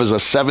possibly have as a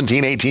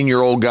 17,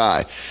 18-year-old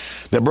guy.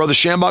 That Brother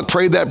Shambach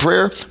prayed that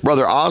prayer,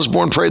 Brother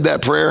Osborne prayed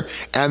that prayer,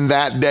 and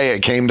that day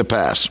it came to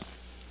pass.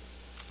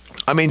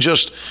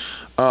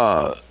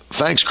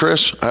 Thanks,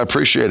 Chris. I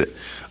appreciate it.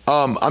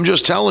 I'm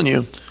just telling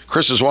you,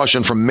 Chris is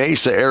watching from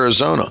Mesa,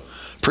 Arizona.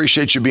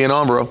 Appreciate you being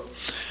on, bro.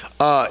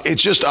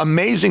 It's just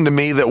amazing to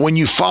me that when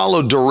you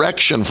follow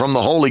direction from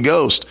the Holy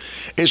Ghost,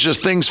 it's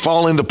just things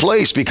fall into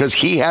place because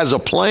he has a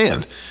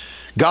plan.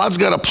 God's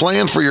got a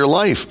plan for your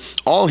life.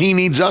 All he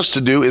needs us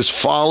to do is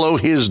follow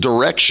his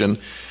direction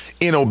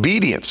in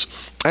obedience.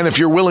 And if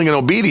you're willing and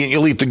obedient,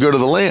 you'll eat the good of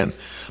the land.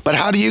 But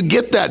how do you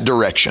get that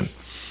direction?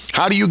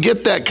 How do you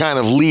get that kind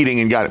of leading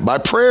and guidance? By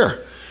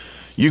prayer.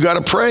 You got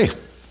to pray.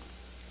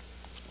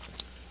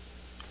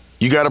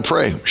 You got to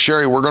pray.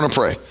 Sherry, we're going to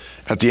pray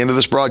at the end of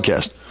this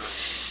broadcast.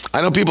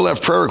 I know people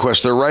have prayer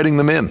requests. They're writing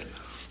them in.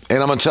 And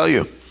I'm going to tell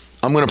you,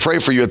 I'm going to pray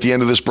for you at the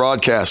end of this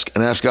broadcast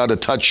and ask God to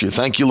touch you.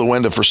 Thank you,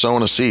 Luenda, for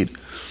sowing a seed.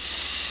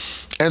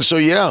 And so,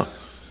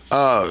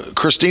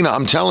 Christina,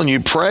 I'm telling you,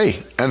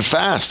 pray and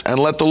fast and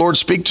let the Lord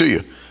speak to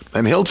you.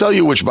 And he'll tell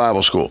you which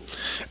Bible school.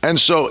 And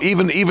so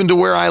even to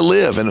where I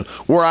live and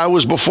where I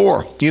was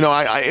before,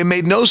 it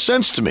made no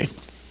sense to me.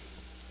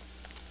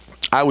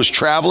 I was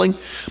traveling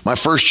my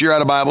first year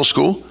out of Bible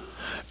school,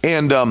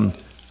 and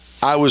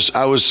I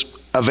was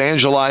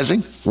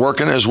evangelizing,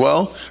 working as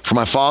well for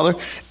my father.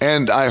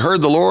 And I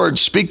heard the Lord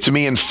speak to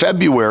me in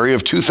February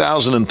of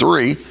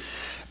 2003.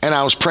 And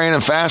I was praying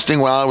and fasting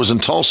while I was in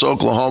Tulsa,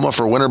 Oklahoma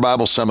for a Winter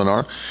Bible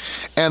Seminar.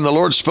 And the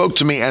Lord spoke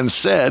to me and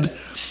said,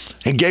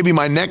 he gave me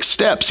my next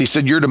steps. He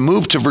said, you're to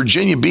move to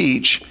Virginia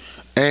Beach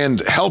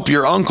and help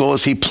your uncle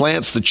as he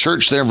plants the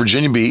church there in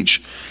Virginia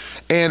Beach.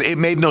 And it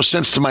made no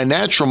sense to my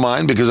natural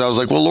mind because I was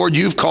like, well, Lord,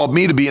 you've called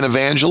me to be an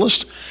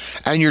evangelist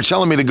and you're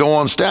telling me to go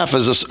on staff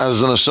as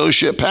an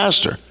associate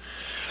pastor.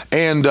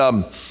 And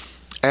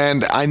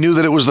I knew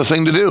that it was the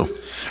thing to do.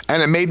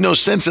 And it made no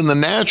sense in the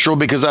natural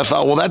because I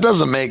thought, well, that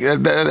doesn't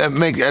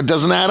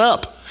add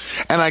up.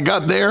 And I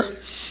got there,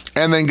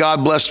 and then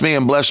God blessed me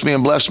and blessed me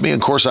and blessed me.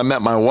 And of course, I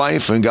met my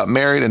wife and got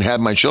married and had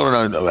my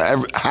children,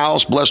 a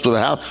house, blessed with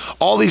a house,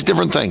 all these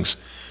different things.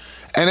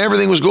 And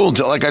everything was cool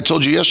until, like I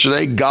told you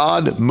yesterday,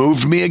 God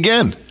moved me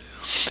again.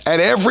 At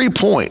every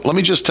point, let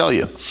me just tell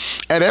you,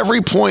 at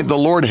every point the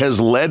Lord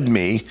has led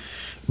me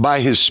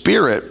by his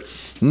Spirit,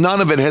 none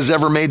of it has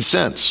ever made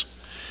sense.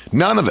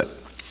 None of it.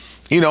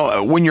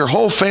 When your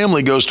whole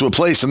family goes to a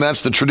place and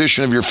that's the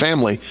tradition of your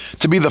family,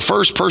 to be the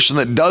first person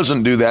that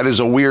doesn't do that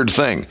is a weird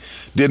thing.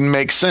 Didn't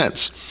make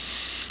sense.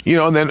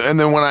 And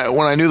then when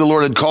I knew the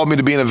Lord had called me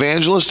to be an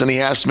evangelist and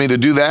he asked me to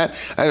do that,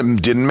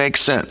 it didn't make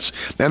sense.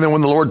 And then when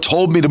the Lord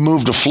told me to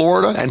move to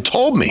Florida and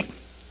told me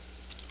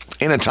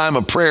in a time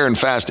of prayer and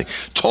fasting,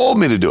 told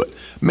me to do it,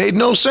 made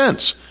no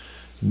sense.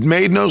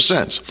 Made no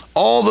sense.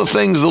 All the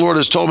things the Lord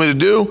has told me to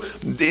do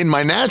in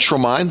my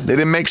natural mind, they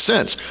didn't make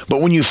sense. But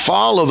when you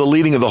follow the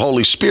leading of the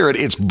Holy Spirit,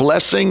 it's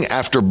blessing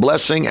after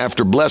blessing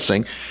after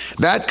blessing.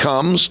 That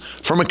comes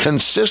from a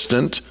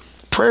consistent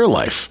prayer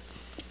life.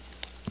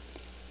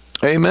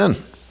 Amen.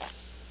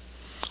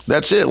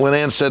 That's it.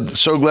 Lynn said,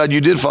 so glad you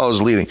did follow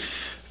his leading.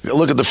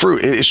 Look at the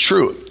fruit. It's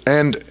true.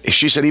 And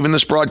she said, even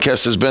this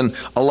broadcast has been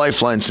a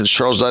lifeline since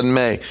Charles died in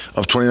May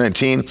of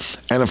 2019.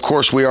 And of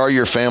course, we are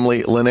your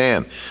family, Lynn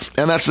Ann.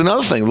 And that's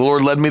another thing. The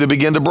Lord led me to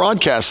begin to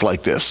broadcast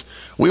like this.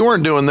 We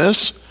weren't doing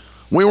this.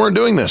 We weren't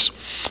doing this.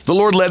 The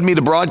Lord led me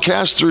to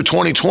broadcast through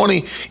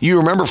 2020. You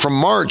remember from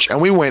March,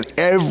 and we went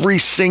every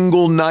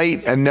single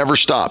night and never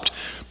stopped.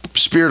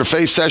 Spirit of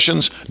Faith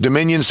sessions,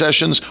 Dominion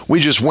sessions. We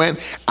just went.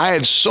 I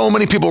had so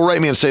many people write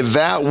me and say,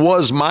 that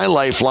was my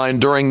lifeline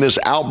during this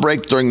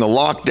outbreak, during the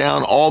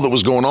lockdown, all that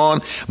was going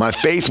on. My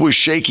faith was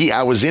shaky.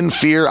 I was in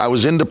fear. I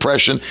was in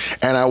depression.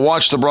 And I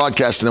watched the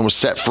broadcast and then was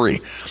set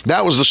free.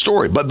 That was the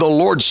story. But the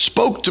Lord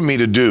spoke to me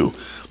to do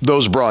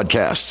those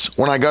broadcasts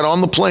when I got on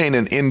the plane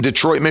in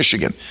Detroit,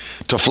 Michigan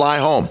to fly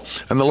home.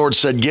 And the Lord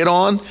said, get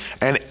on,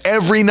 and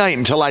every night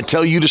until I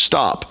tell you to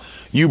stop,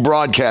 you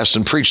broadcast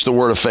and preach the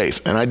word of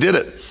faith. And I did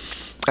it.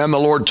 And the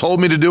Lord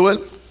told me to do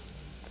it,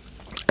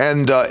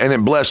 and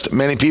it blessed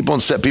many people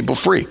and set people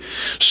free.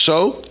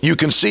 So you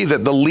can see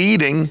that the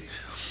leading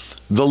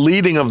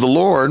of the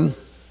Lord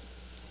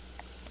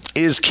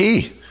is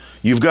key.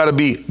 You've got to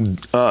be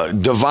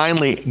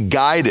divinely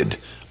guided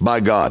by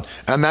God,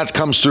 and that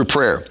comes through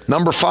prayer.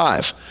 Number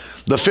 5,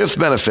 the 5th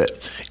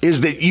benefit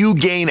is that you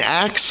gain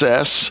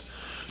access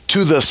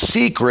to the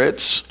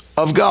secrets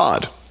of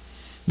God.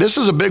 This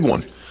is a big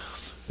one.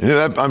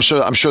 I'm sure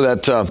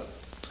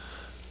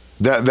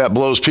that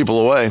blows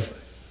people away.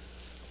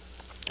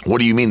 What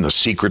do you mean, the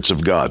secrets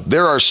of God?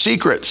 There are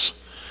secrets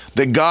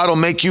that God will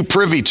make you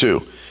privy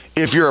to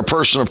if you're a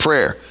person of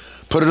prayer.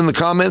 Put it in the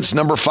comments.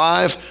 Number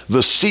 5,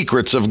 the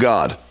secrets of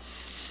God.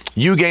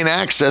 You gain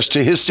access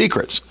to his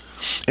secrets.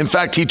 In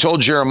fact, he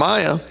told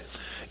Jeremiah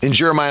in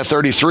Jeremiah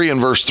 33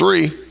 and verse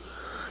 3,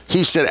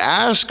 he said,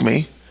 ask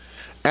me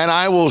and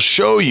I will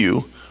show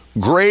you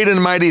great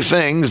and mighty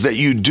things that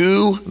you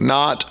do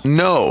not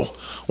know.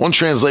 One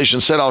translation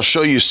said, I'll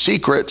show you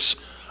secrets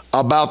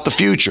about the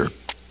future.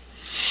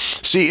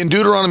 See, in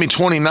Deuteronomy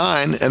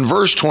 29 and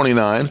verse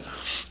 29,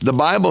 the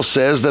Bible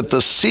says that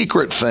the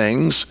secret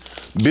things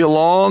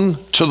belong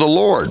to the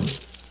Lord,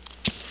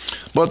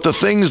 but the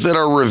things that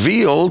are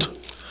revealed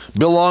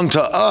belong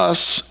to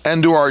us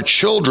and to our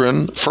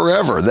children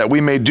forever, that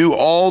we may do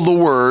all the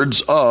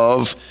words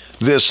of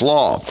this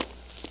law.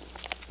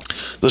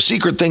 The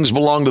secret things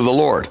belong to the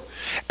Lord.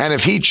 And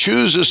if he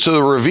chooses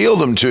to reveal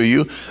them to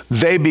you,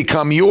 they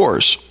become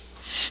yours.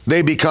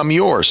 They become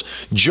yours.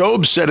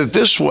 Job said it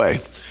this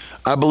way.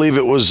 I believe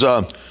it was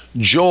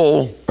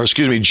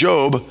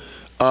Job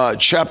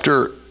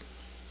chapter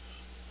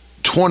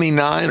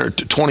 29 or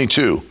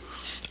 22.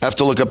 I have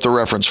to look up the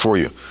reference for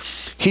you.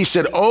 He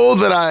said, Oh,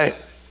 that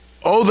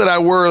I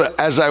were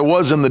as I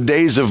was in the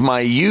days of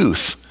my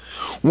youth,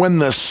 when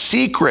the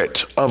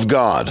secret of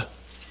God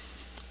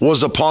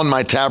was upon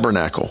my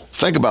tabernacle.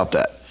 Think about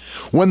that.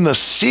 When the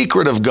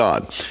secret of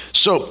God.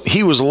 So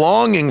he was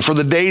longing for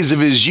the days of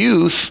his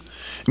youth.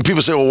 And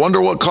people say, well,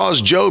 wonder what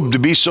caused Job to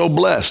be so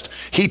blessed.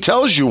 He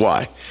tells you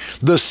why.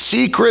 The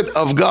secret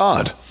of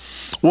God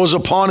was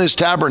upon his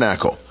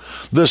tabernacle.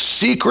 The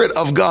secret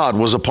of God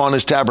was upon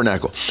his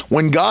tabernacle.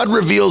 When God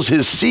reveals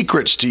his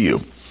secrets to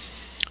you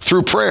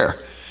through prayer,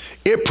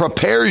 it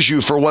prepares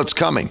you for what's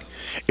coming.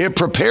 It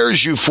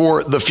prepares you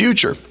for the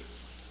future.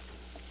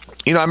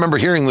 You know, I remember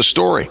hearing the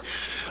story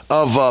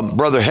of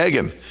Brother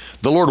Hagin.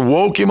 The Lord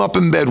woke him up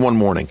in bed one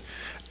morning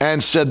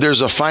and said there's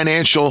a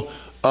financial,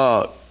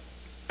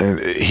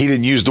 he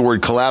didn't use the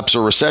word collapse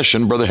or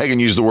recession. Brother Hagin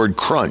used the word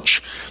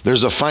crunch.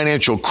 There's a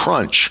financial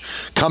crunch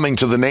coming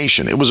to the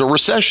nation. It was a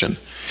recession.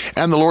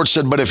 And the Lord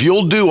said, but if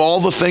you'll do all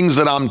the things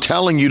that I'm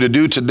telling you to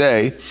do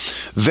today,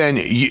 then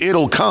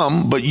it'll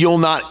come, but you'll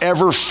not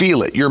ever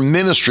feel it. Your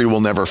ministry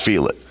will never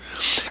feel it.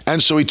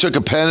 And so he took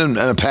a pen and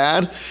a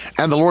pad,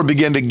 and the Lord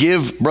began to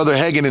give Brother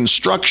Hagin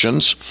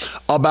instructions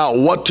about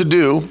what to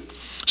do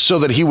so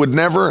that he would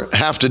never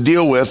have to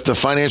deal with the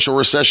financial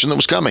recession that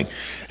was coming.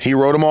 He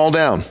wrote them all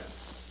down.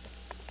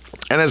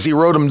 And as he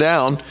wrote them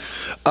down,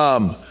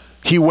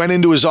 he went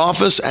into his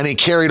office and he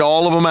carried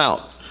all of them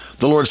out.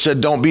 The Lord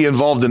said, don't be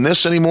involved in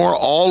this anymore.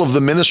 All of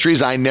the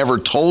ministries I never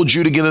told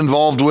you to get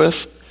involved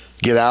with,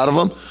 get out of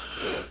them.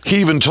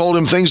 He even told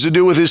him things to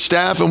do with his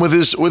staff and with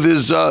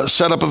his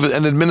setup of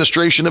an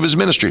administration of his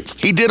ministry.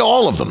 He did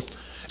all of them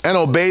and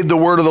obeyed the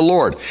word of the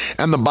Lord.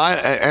 And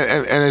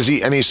as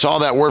he saw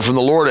that word from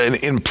the Lord, and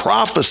in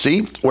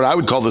prophecy, what I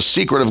would call the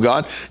secret of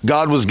God,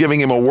 God was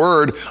giving him a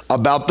word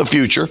about the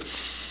future.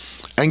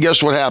 And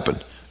guess what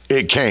happened?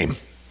 It came.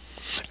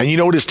 And you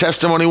know what his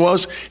testimony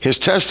was? His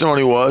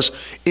testimony was,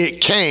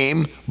 it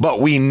came, but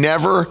we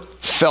never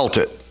felt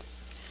it.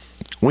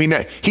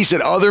 He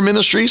said other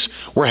ministries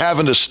were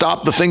having to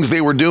stop the things they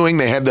were doing.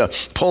 They had to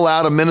pull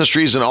out of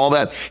ministries and all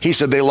that. He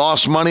said they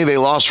lost money, they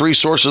lost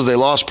resources, they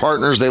lost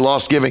partners, they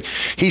lost giving.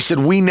 He said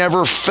we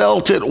never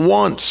felt it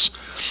once.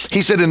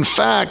 He said, in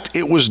fact,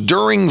 it was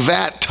during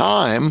that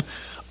time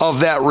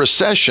of that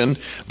recession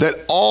that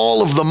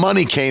all of the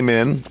money came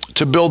in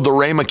to build the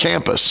Rhema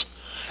campus.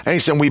 And he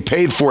said, we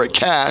paid for it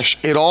cash.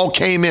 It all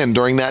came in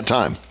during that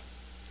time.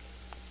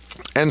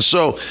 And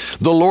so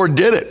the Lord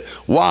did it.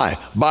 Why?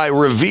 By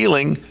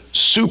revealing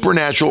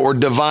supernatural or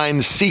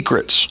divine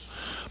secrets.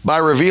 By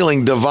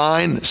revealing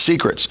divine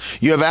secrets.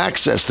 You have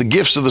access. The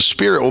gifts of the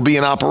Spirit will be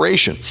in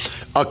operation.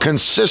 A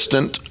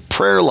consistent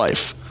prayer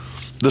life.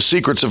 The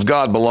secrets of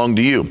God belong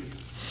to you.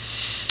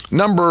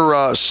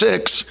 Number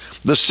 6,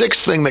 the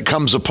sixth thing that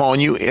comes upon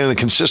you in a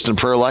consistent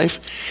prayer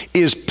life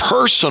is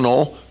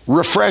personal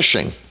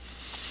refreshing.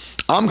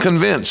 I'm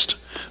convinced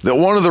that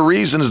one of the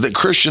reasons that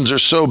Christians are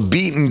so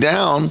beaten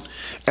down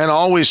and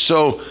always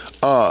so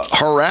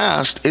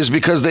harassed is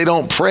because they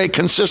don't pray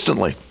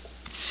consistently.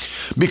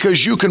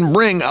 Because you can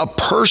bring a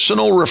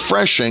personal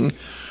refreshing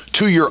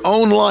to your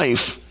own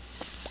life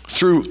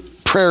through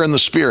prayer in the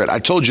Spirit. I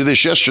told you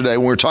this yesterday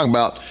when we were talking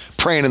about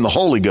praying in the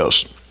Holy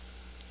Ghost.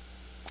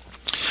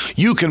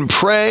 You can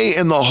pray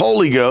in the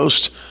Holy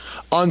Ghost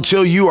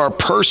until you are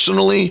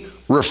personally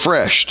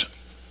refreshed.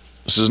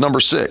 This is number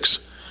 6.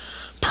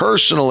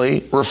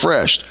 Personally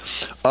refreshed.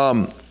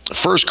 1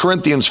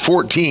 Corinthians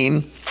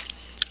 14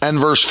 and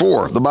verse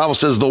 4. The Bible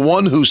says, the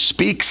one who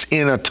speaks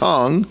in a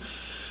tongue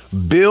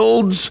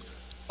builds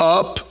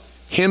up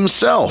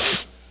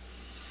himself,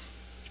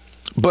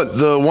 but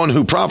the one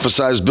who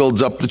prophesies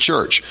builds up the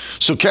church.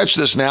 So catch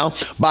this now.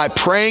 By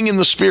praying in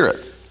the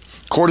Spirit,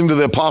 according to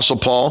the Apostle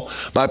Paul,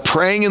 by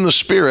praying in the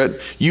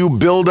Spirit, you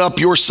build up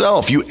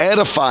yourself. You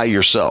edify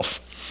yourself.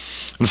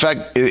 In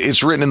fact,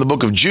 it's written in the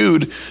book of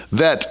Jude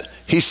that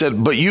he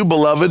said, but you,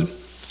 beloved,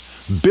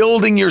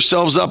 building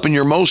yourselves up in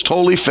your most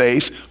holy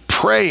faith,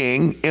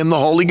 praying in the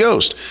Holy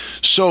Ghost.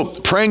 So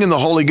praying in the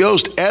Holy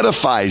Ghost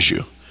edifies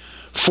you.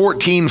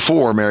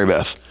 14:4, Mary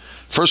Beth.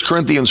 1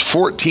 Corinthians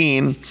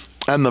 14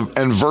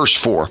 and verse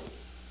 4.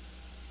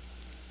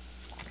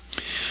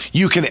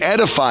 You can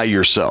edify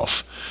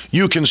yourself.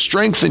 You can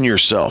strengthen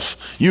yourself.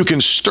 You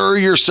can stir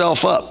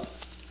yourself up.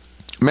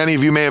 Many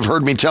of you may have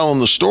heard me telling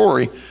the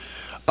story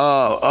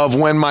of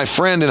when my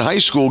friend in high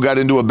school got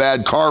into a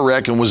bad car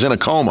wreck and was in a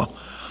coma.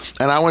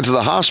 And I went to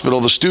the hospital.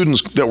 The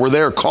students that were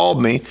there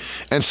called me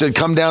and said,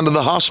 come down to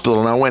the hospital.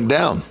 And I went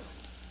down.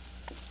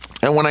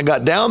 And when I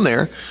got down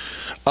there,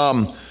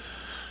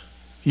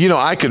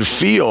 I could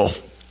feel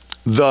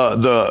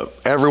the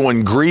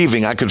everyone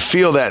grieving. I could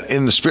feel that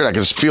in the Spirit. I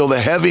could feel the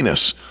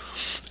heaviness.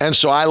 And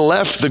so I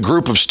left the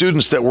group of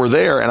students that were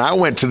there and I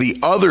went to the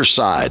other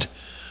side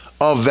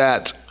of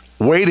that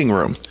waiting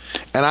room,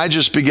 and I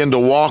just began to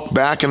walk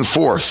back and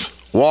forth,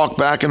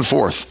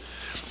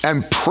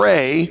 and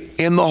pray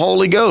in the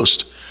Holy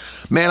Ghost.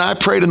 Man, I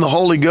prayed in the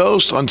Holy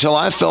Ghost until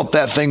I felt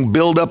that thing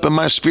build up in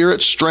my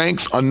spirit,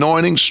 strength,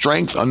 anointing,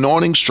 strength,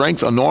 anointing,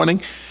 strength,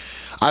 anointing.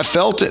 I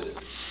felt it.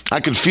 I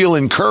could feel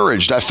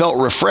encouraged. I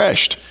felt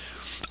refreshed.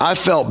 I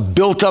felt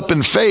built up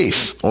in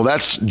faith. Well,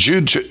 that's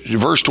Jude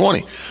verse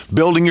 20,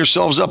 building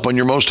yourselves up on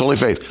your most holy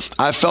faith.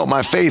 I felt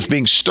my faith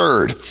being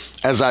stirred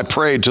as I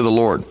prayed to the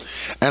Lord.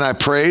 And I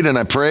prayed,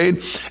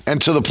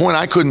 and to the point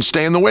I couldn't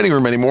stay in the waiting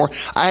room anymore.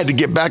 I had to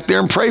get back there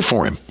and pray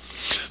for him.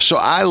 So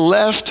I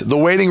left the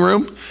waiting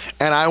room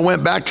and I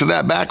went back to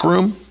that back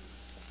room,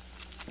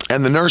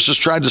 and the nurses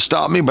tried to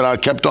stop me, but I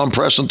kept on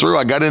pressing through.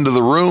 I got into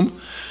the room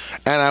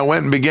and I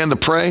went and began to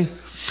pray,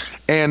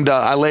 and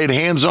I laid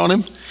hands on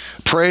him,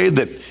 prayed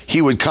that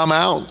he would come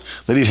out,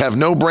 that he'd have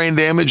no brain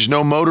damage,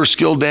 no motor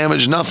skill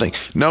damage, nothing,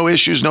 no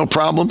issues, no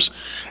problems,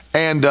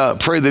 and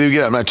prayed that he would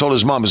get up. And I told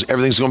his mom,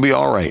 everything's going to be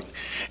all right.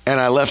 And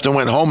I left and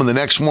went home, and the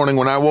next morning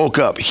when I woke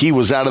up, he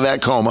was out of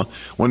that coma.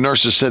 When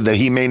nurses said that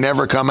he may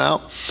never come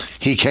out,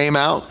 he came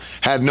out,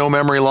 had no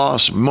memory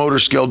loss, motor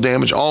skill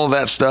damage, all of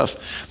that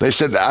stuff. They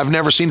said, I've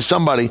never seen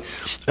somebody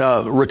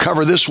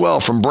recover this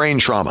well from brain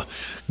trauma.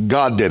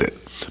 God did it.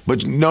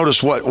 But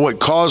notice what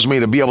caused me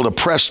to be able to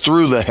press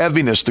through the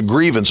heaviness, the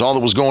grievance, all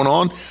that was going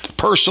on.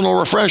 Personal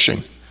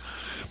refreshing.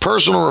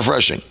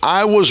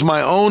 I was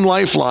my own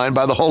lifeline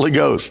by the Holy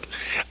Ghost.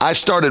 I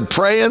started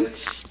praying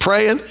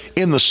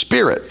in the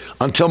Spirit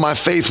until my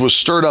faith was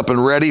stirred up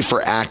and ready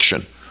for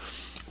action.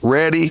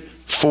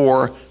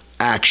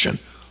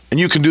 And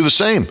you can do the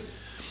same.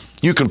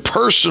 You can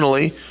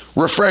personally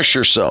refresh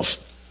yourself.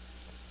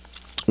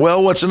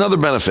 Well, what's another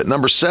benefit?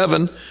 Number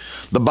 7,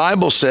 the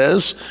Bible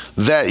says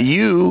that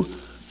you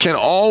can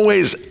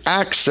always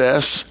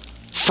access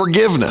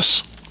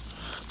forgiveness.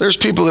 There's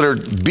people that are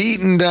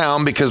beaten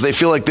down because they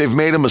feel like they've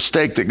made a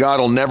mistake that God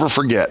will never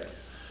forget.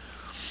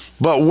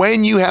 But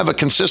when you have a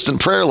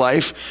consistent prayer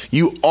life,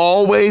 you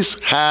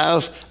always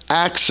have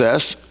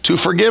access to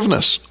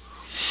forgiveness.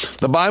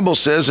 The Bible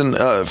says in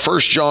 1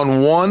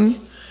 John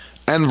 1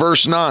 and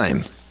verse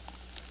 9,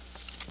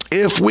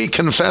 if we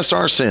confess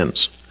our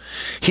sins,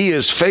 he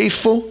is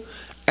faithful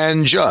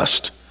and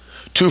just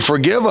to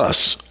forgive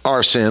us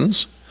our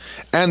sins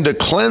and to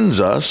cleanse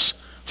us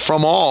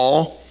from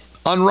all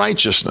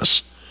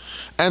unrighteousness.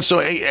 And so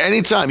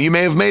anytime you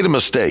may have made a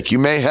mistake, you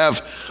may have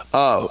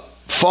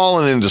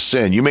fallen into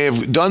sin, you may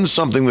have done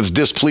something that's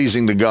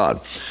displeasing to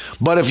God.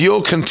 But if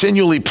you'll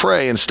continually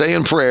pray and stay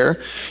in prayer,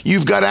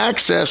 you've got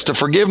access to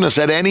forgiveness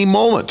at any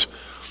moment.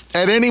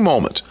 At any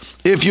moment.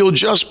 If you'll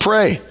just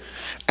pray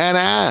and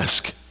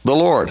ask the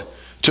Lord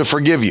to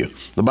forgive you.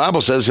 The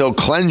Bible says he'll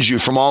cleanse you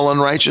from all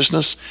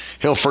unrighteousness.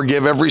 He'll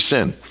forgive every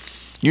sin.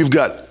 You've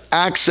got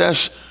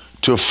access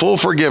to full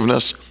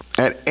forgiveness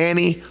at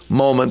any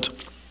moment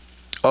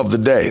of the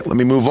day. Let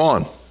me move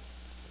on.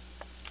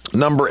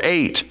 Number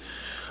 8,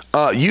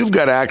 you've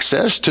got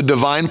access to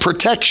divine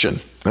protection.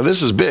 Now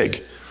this is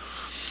big,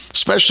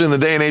 especially in the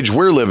day and age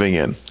we're living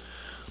in.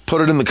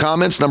 Put it in the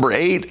comments. Number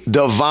 8,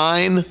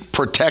 divine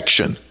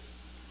protection.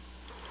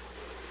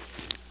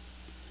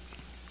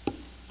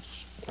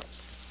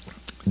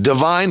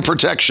 Divine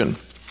protection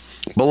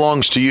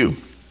belongs to you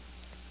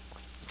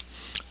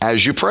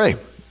as you pray.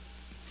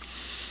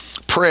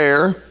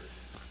 Prayer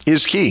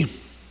is key.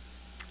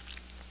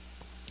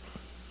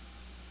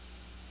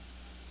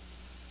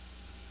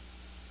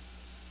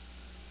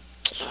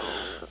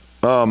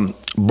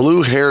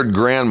 Blue-haired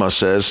grandma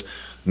says,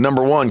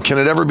 number 1, can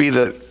it ever be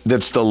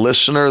that's the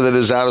listener that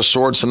is out of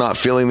sorts and not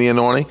feeling the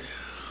anointing?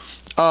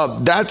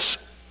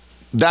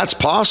 That's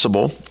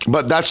possible,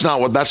 but that's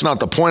not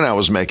the point I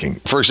was making.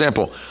 For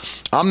example,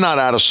 I'm not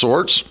out of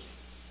sorts.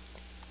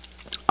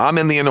 I'm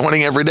in the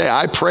anointing every day.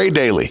 I pray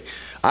daily.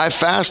 I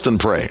fast and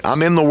pray.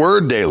 I'm in the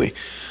Word daily.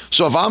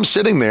 So if I'm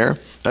sitting there,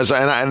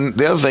 and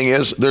the other thing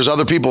is, there's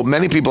other people,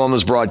 many people on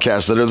this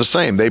broadcast that are the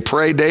same. They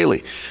pray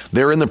daily.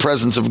 They're in the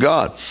presence of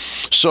God.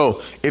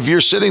 So if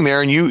you're sitting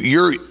there and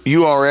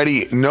you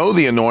already know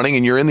the anointing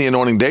and you're in the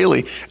anointing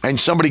daily, and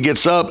somebody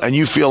gets up and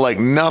you feel like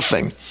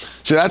nothing,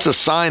 see, that's a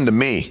sign to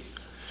me,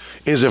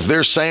 is if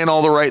they're saying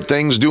all the right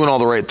things, doing all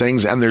the right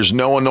things, and there's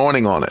no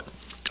anointing on it.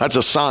 That's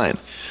a sign.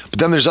 But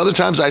then there's other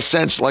times I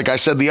sense, like I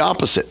said, the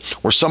opposite,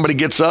 where somebody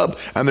gets up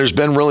and there's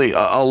been really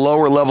a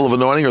lower level of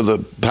anointing, or the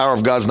power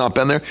of God's not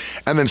been there,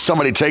 and then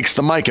somebody takes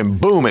the mic and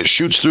boom, it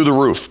shoots through the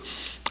roof.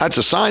 That's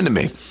a sign to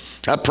me.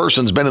 That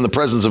person's been in the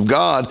presence of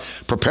God,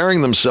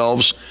 preparing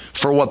themselves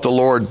for what the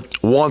Lord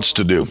wants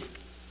to do.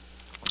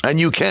 And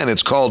you can.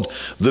 It's called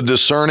the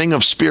discerning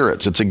of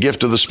spirits. It's a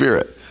gift of the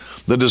Spirit.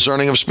 The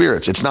discerning of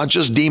spirits. It's not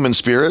just demon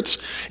spirits.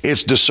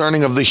 It's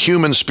discerning of the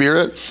human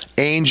spirit,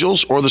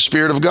 angels, or the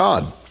Spirit of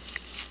God,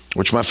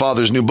 which my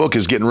father's new book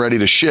is getting ready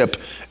to ship.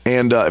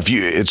 And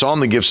it's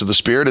on the gifts of the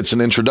Spirit. It's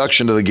an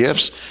introduction to the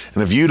gifts.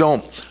 And if you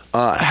don't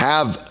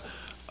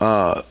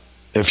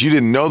if you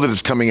didn't know that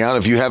it's coming out,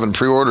 if you haven't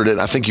pre-ordered it,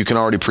 I think you can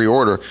already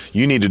pre-order.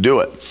 You need to do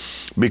it,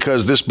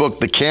 because this book,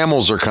 the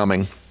camels are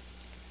coming.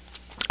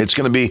 It's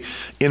going to be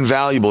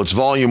invaluable. It's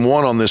volume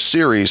 1 on this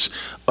series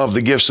of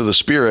the gifts of the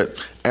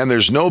Spirit. And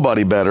there's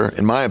nobody better,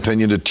 in my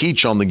opinion, to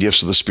teach on the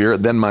gifts of the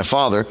Spirit than my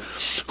father,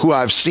 who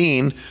I've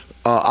seen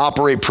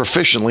operate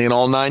proficiently in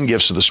all 9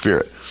 gifts of the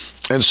Spirit.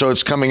 And so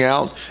it's coming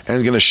out and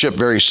it's going to ship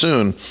very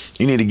soon.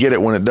 You need to get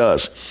it when it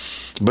does.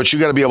 But you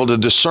got to be able to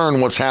discern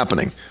what's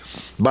happening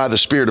by the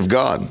Spirit of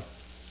God.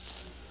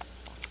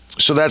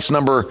 So that's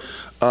number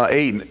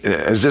 8.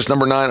 Is this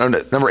number 9?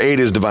 Oh, number 8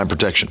 is divine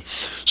protection.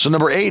 So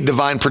number 8,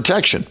 divine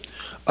protection.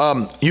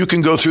 You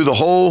can go through the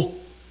whole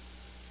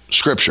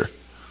scripture.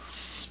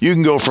 You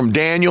can go from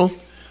Daniel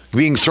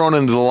being thrown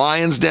into the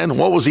lion's den.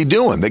 What was he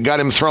doing that got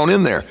him thrown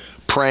in there?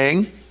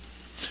 Praying.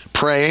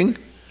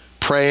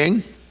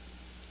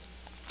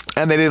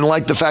 And they didn't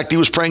like the fact he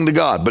was praying to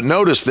God. But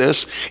notice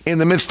this, in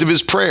the midst of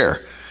his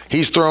prayer,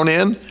 he's thrown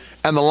in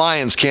and the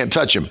lions can't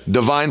touch him.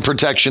 Divine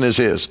protection is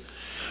his.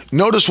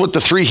 Notice what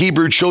the 3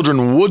 Hebrew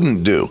children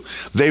wouldn't do.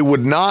 They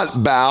would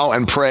not bow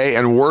and pray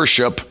and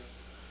worship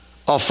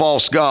a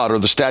false god or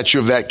the statue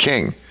of that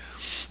king.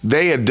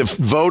 They had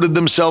devoted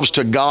themselves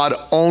to God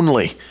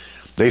only.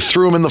 They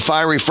threw him in the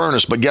fiery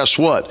furnace, but guess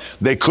what?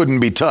 They couldn't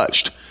be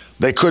touched.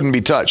 They couldn't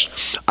be touched.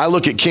 I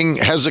look at King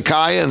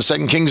Hezekiah in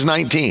 2 Kings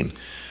 19.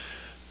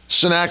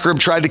 Sennacherib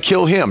tried to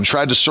kill him,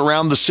 tried to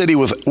surround the city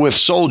with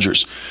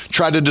soldiers,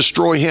 tried to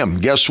destroy him.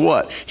 Guess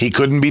what? He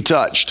couldn't be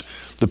touched.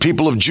 The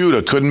people of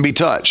Judah couldn't be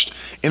touched.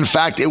 In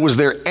fact, it was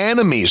their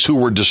enemies who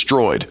were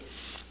destroyed.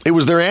 It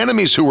was their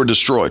enemies who were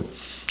destroyed.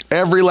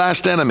 Every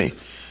last enemy.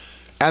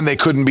 And they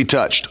couldn't be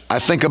touched. I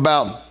think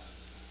about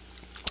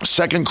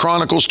 2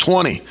 Chronicles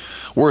 20,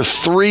 where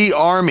 3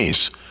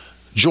 armies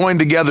joined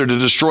together to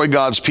destroy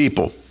God's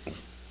people.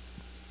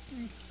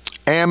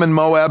 Ammon,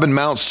 Moab, and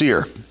Mount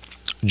Seir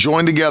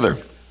joined together.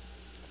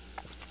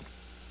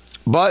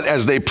 But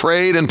as they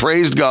prayed and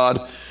praised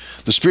God,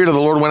 the Spirit of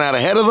the Lord went out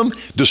ahead of them,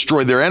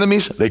 destroyed their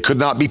enemies. They could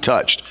not be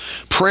touched.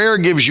 Prayer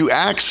gives you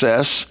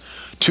access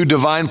to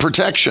divine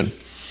protection.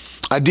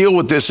 I deal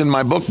with this in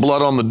my book,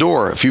 Blood on the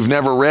Door. If you've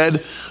never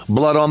read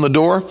Blood on the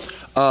Door,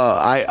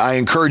 I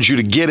encourage you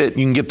to get it.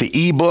 You can get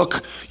the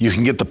ebook, you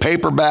can get the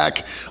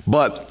paperback,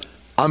 but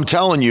I'm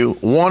telling you,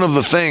 one of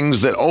the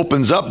things that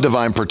opens up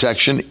divine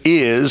protection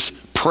is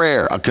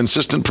prayer, a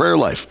consistent prayer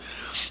life.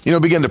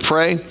 Begin to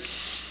pray.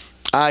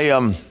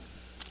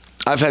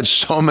 I've had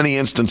so many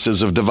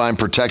instances of divine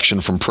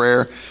protection from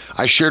prayer.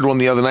 I shared one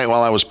the other night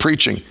while I was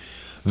preaching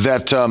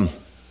that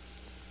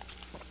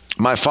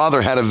my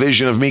father had a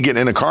vision of me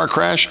getting in a car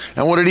crash.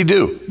 And what did he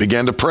do?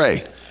 Began to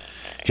pray.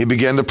 He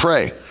began to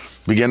pray.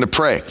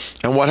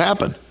 And what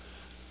happened?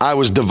 I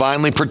was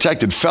divinely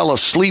protected. Fell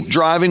asleep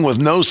driving with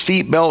no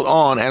seatbelt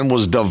on and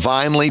was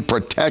divinely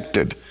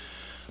protected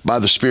by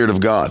the Spirit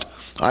of God.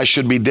 I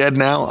should be dead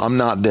now. I'm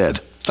not dead.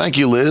 Thank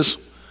you, Liz.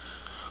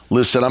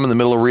 Liz said, I'm in the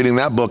middle of reading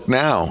that book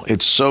now.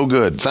 It's so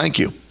good. Thank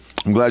you.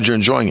 I'm glad you're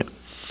enjoying it.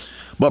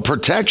 But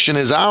protection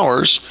is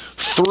ours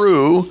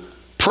through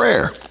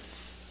prayer.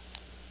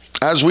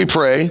 As we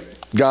pray,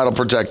 God will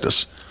protect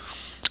us.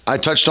 I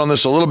touched on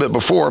this a little bit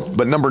before,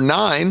 but number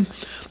 9,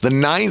 the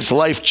 9th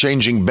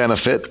life-changing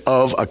benefit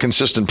of a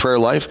consistent prayer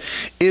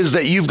life is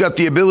that you've got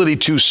the ability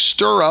to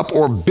stir up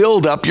or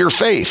build up your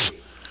faith.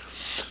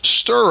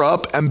 Stir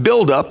up and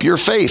build up your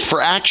faith for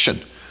action.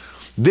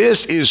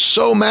 This is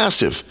so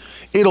massive.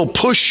 It'll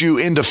push you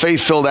into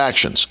faith-filled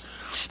actions.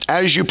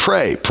 As you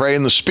pray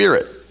in the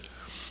Spirit,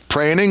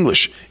 pray in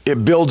English.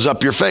 It builds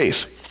up your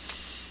faith.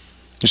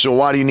 You say, well,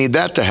 why do you need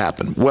that to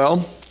happen?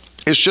 Well,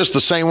 it's just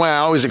the same way I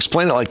always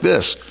explain it like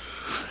this.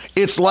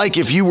 It's like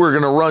if you were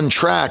going to run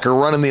track or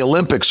run in the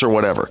Olympics or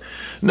whatever.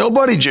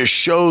 Nobody just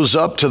shows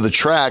up to the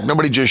track.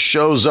 Nobody just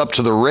shows up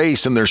to the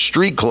race in their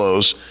street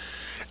clothes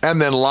and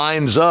then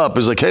lines up,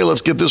 is like, hey,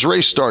 let's get this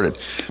race started.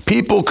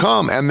 People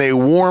come and they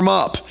warm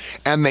up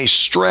and they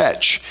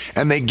stretch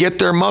and they get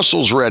their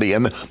muscles ready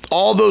and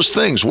all those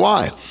things.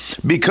 Why?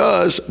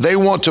 Because they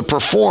want to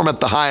perform at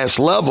the highest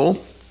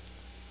level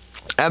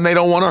and they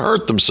don't want to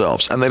hurt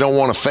themselves and they don't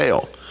want to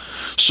fail.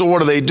 So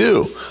what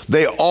do?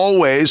 They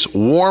always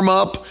warm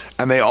up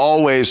and they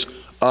always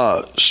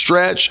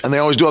stretch and they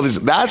always do all these.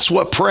 That's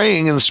what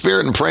praying in the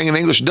Spirit and praying in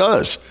English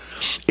does.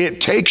 It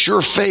takes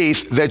your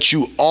faith that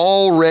you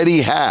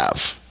already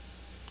have.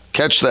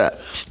 Catch that.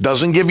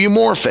 Doesn't give you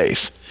more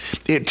faith.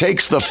 It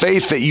takes the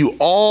faith that you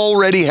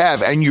already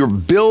have and you're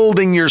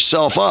building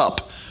yourself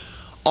up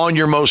on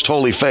your most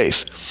holy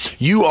faith.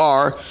 You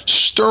are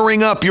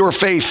stirring up your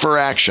faith for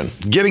action,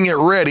 getting it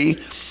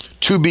ready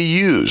to be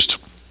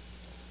used.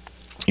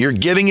 You're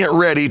getting it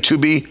ready to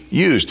be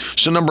used.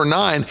 So number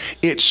 9,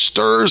 it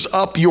stirs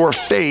up your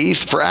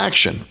faith for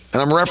action.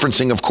 And I'm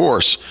referencing, of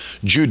course,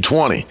 Jude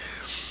 20.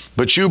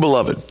 But you,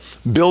 beloved,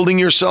 building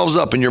yourselves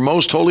up in your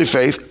most holy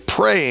faith,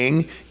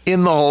 praying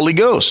in the Holy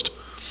Ghost.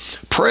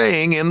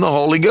 Praying in the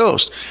Holy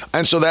Ghost.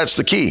 And so that's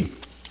the key.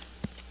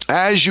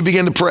 As you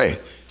begin to pray,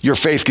 your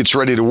faith gets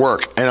ready to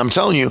work. And I'm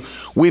telling you,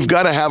 we've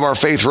got to have our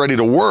faith ready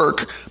to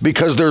work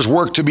because there's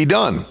work to be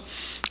done.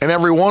 And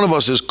every one of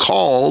us is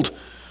called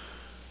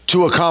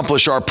to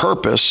accomplish our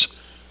purpose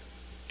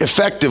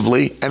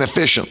effectively and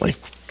efficiently.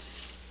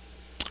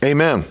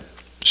 Amen.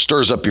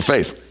 Stirs up your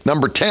faith.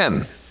 Number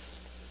 10,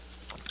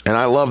 and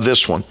I love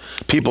this one.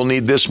 People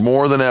need this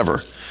more than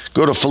ever.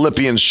 Go to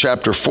Philippians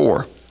chapter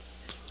 4.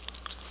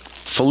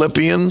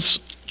 Philippians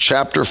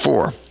chapter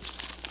 4.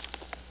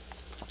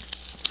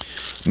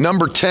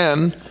 Number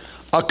 10,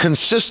 a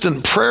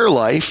consistent prayer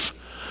life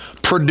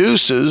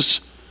produces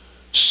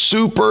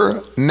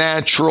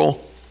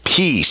supernatural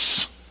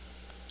peace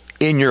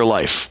in your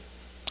life.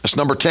 That's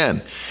number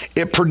 10.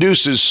 It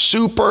produces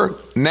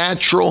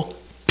supernatural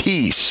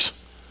peace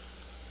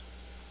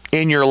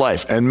in your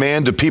life. And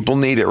man, do people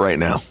need it right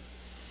now.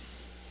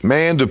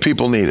 Man, do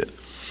people need it.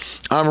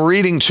 I'm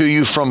reading to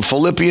you from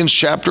Philippians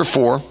chapter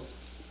 4.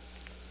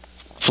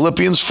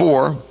 Philippians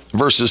 4,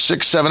 verses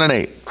 6, 7, and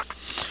 8.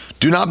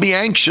 Do not be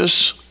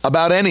anxious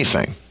about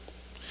anything,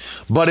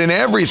 but in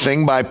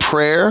everything by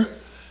prayer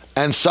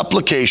and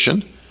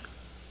supplication,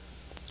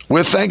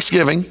 with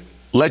thanksgiving,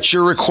 let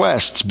your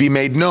requests be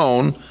made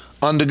known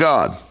unto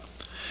God.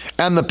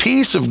 And the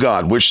peace of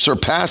God, which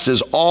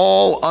surpasses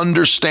all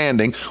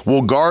understanding,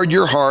 will guard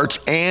your hearts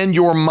and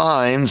your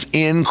minds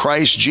in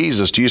Christ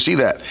Jesus. Do you see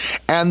that?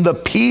 And the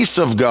peace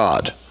of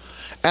God,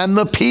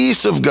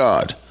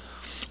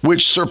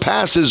 which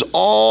surpasses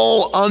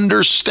all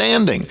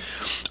understanding.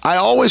 I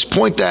always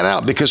point that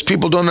out because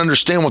people don't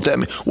understand what that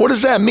means. What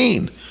does that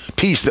mean?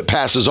 Peace that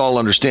passes all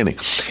understanding.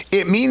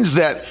 It means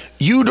that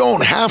you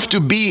don't have to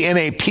be in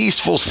a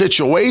peaceful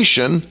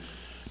situation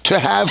to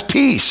have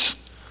peace.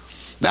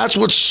 That's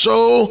what's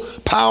so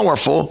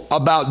powerful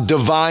about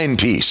divine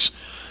peace.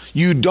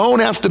 You don't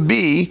have to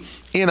be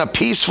in a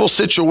peaceful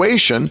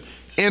situation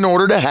in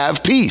order to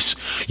have peace.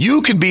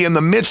 You could be in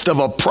the midst of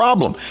a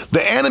problem.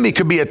 The enemy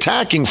could be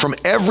attacking from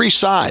every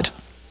side.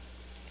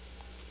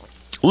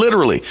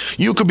 Literally,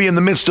 you could be in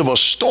the midst of a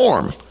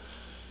storm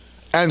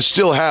and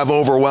still have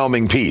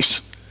overwhelming peace.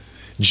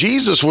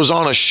 Jesus was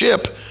on a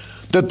ship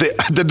that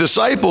the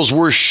disciples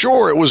were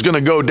sure it was going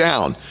to go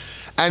down.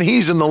 And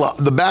he's in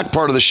the back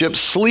part of the ship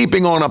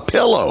sleeping on a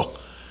pillow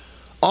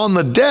on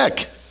the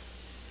deck.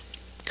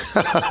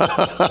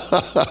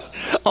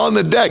 On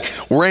the deck.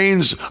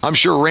 I'm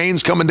sure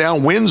rain's coming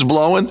down, wind's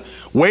blowing,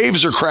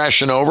 waves are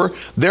crashing over.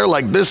 They're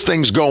like, this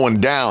thing's going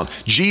down.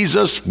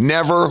 Jesus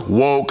never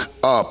woke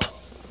up.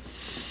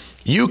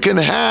 You can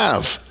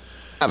have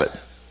it.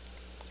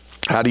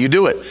 How do you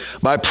do it?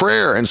 By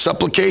prayer and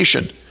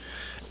supplication.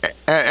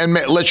 And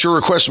let your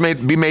requests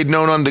be made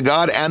known unto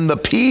God, and the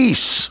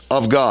peace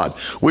of God,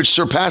 which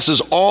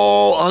surpasses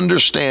all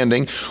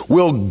understanding,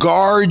 will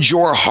guard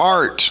your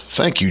heart,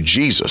 thank you,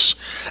 Jesus,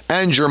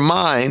 and your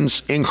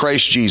minds in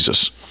Christ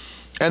Jesus.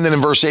 And then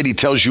in verse 8, he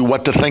tells you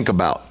what to think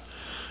about.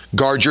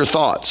 Guard your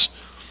thoughts.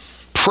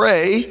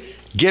 Pray,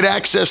 get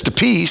access to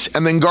peace,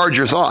 and then guard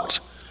your thoughts.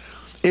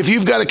 If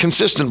you've got a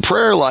consistent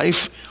prayer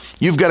life,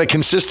 you've got a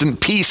consistent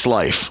peace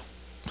life.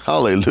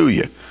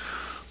 Hallelujah.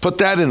 Put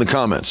that in the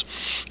comments.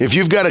 If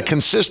you've got a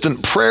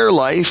consistent prayer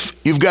life,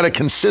 you've got a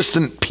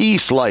consistent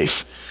peace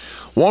life.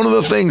 One of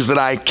the things that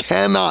I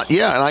cannot, and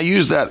I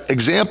use that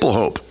example,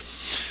 Hope,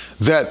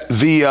 that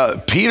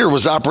Peter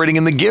was operating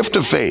in the gift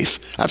of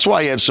faith. That's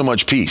why he had so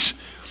much peace.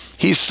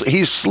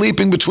 He's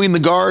sleeping between the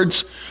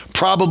guards,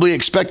 probably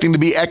expecting to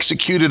be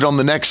executed on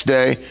the next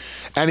day.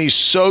 And he's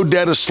so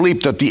dead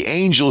asleep that the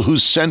angel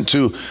who's sent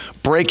to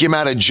break him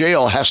out of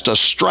jail has to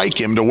strike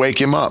him to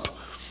wake him up.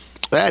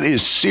 That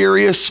is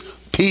serious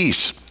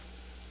peace.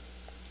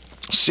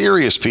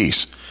 Serious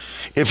peace.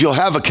 If you'll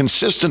have a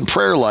consistent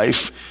prayer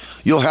life,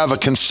 you'll have a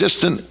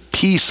consistent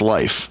peace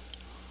life.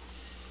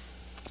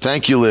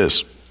 Thank you,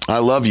 Liz. I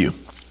love you.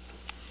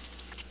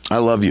 I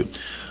love you.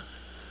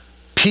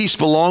 Peace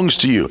belongs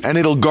to you, and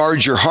it'll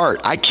guard your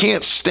heart. I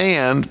can't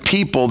stand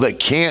people that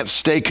can't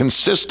stay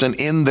consistent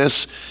in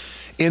this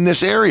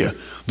area.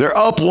 They're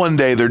up one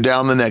day, they're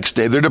down the next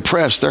day. They're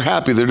depressed, they're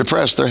happy, they're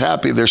depressed, they're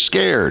happy, they're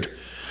scared.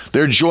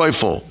 They're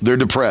joyful, they're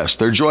depressed.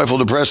 They're joyful,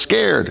 depressed,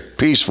 scared,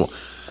 peaceful.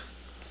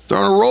 They're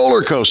on a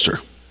roller coaster.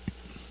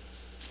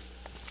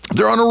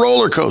 They're on a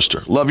roller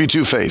coaster. Love you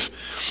too, Faith.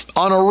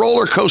 On a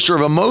roller coaster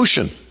of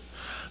emotion.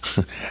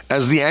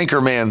 As the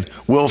anchor man,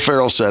 Will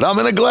Ferrell said, I'm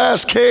in a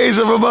glass case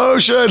of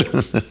emotion.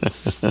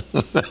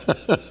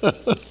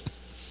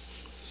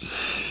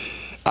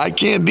 I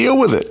can't deal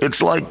with it.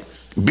 It's like,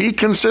 be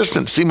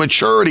consistent. See,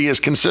 maturity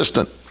is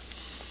consistent.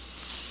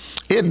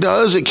 It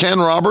does. It can,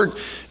 Robert.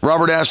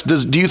 Robert asked,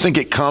 do you think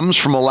it comes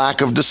from a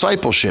lack of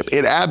discipleship?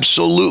 It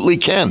absolutely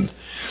can.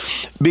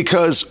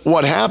 Because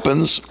what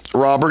happens,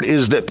 Robert,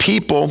 is that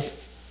people,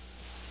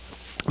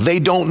 they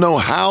don't know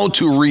how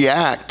to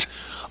react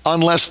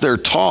unless they're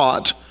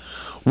taught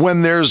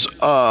when there's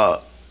an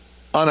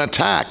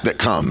attack that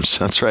comes.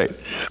 That's right.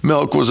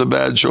 Milk was a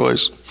bad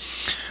choice.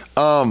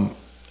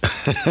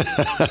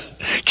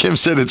 Kim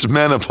said it's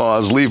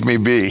menopause. Leave me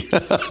be.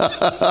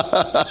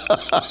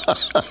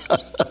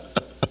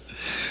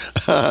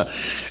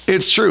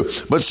 It's true.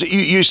 But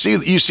you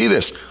see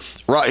this.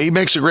 He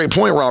makes a great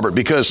point, Robert,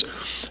 because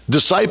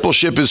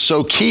discipleship is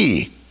so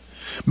key.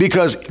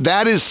 Because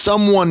that is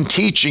someone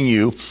teaching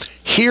you,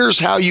 here's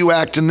how you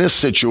act in this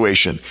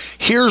situation.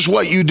 Here's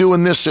what you do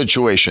in this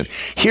situation.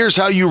 Here's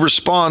how you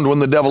respond when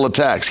the devil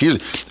attacks.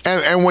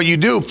 And what you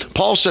do,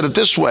 Paul said it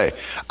this way,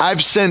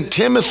 I've sent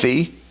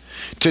Timothy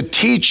to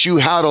teach you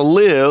how to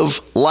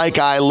live like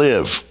I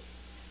live.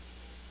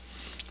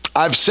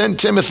 I've sent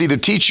Timothy to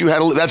teach you how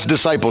to live. That's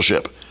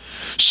discipleship.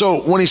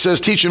 So when he says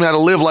teach him how to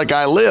live like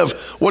I live,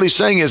 what he's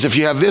saying is if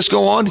you have this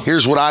go on,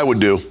 here's what I would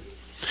do.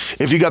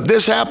 If you got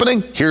this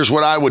happening, here's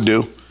what I would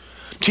do.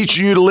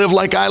 Teaching you to live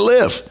like I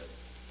live.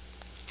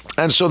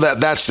 And so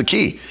that's the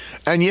key.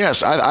 And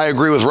yes, I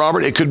agree with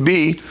Robert. It could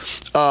be,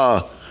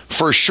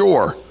 for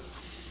sure,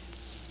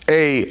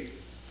 a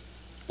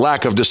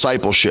lack of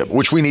discipleship,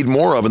 which we need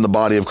more of in the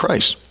body of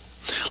Christ.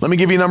 Let me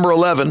give you number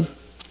 11,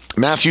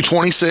 Matthew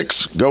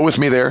 26. Go with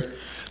me there.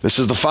 This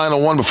is the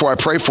final one before I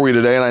pray for you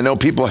today. And I know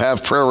people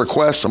have prayer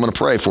requests. I'm going to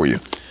pray for you.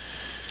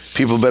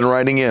 People have been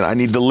writing in, I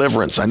need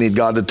deliverance. I need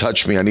God to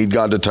touch me. I need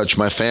God to touch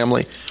my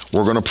family.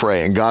 We're going to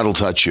pray, and God will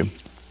touch you.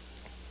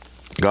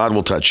 God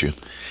will touch you.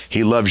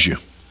 He loves you.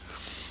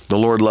 The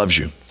Lord loves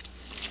you.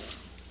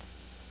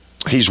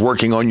 He's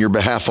working on your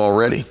behalf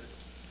already.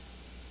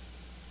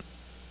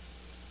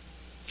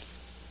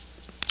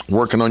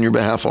 Working on your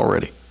behalf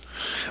already.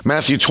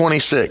 Matthew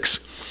 26.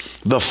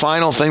 The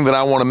final thing that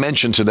I want to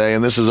mention today,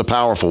 and this is a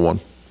powerful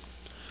one,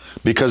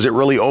 because it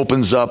really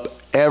opens up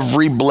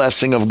every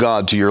blessing of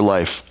God to your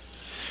life.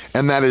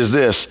 And that is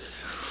this.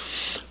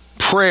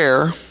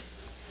 Prayer,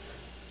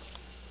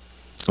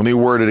 let me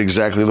word it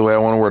exactly the way I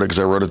want to word it because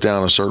I wrote it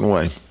down a certain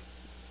way.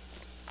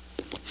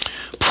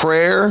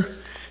 Prayer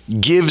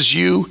gives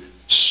you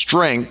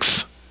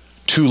strength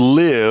to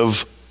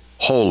live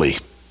holy,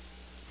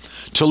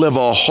 to live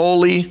a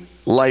holy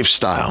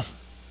lifestyle.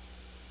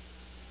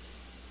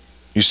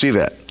 You see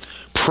that?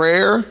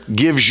 Prayer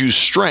gives you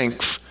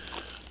strength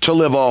to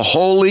live a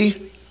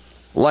holy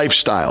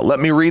lifestyle. Let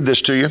me read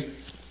this to you.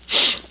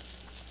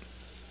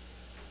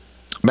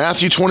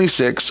 Matthew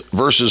 26,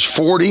 verses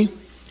 40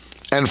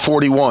 and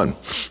 41.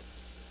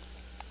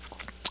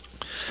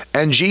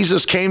 And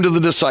Jesus came to the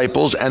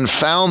disciples and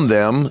found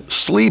them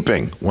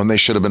sleeping when they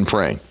should have been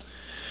praying.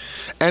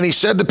 And he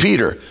said to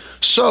Peter,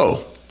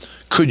 so,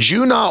 could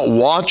you not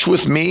watch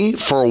with me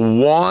for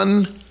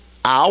 1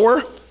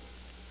 hour?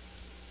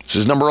 This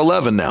is number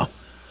 11 now.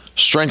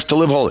 Strength to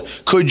live holy.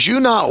 Could you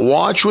not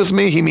watch with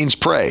me? He means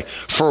pray.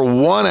 For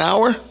 1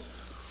 hour?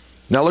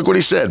 Now look what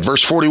he said,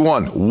 verse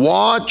 41.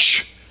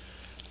 Watch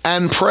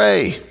and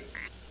pray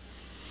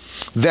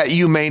that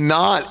you may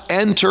not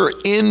enter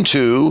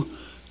into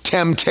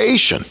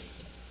temptation.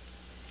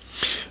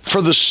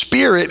 For the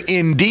spirit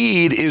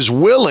indeed is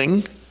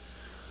willing,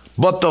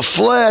 but the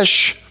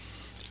flesh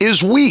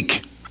is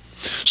weak.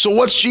 So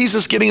what's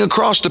Jesus getting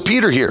across to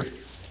Peter here?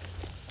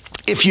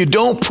 If you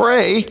don't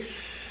pray,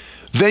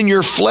 then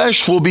your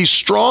flesh will be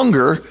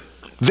stronger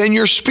than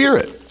your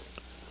spirit.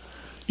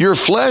 Your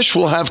flesh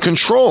will have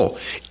control.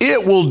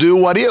 It will do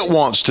what it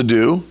wants to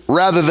do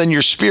rather than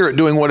your spirit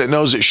doing what it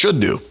knows it should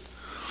do.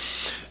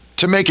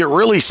 To make it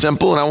really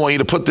simple, and I want you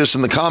to put this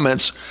in the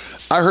comments,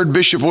 I heard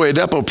Bishop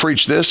Oyedepo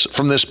preach this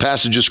from this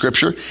passage of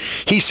scripture.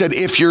 He said,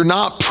 if you're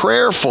not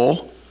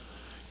prayerful,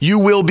 you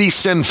will be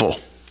sinful.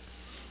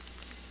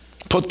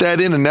 Put that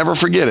in and never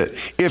forget it.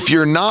 If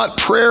you're not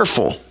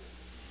prayerful,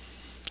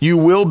 you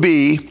will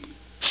be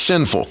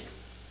sinful.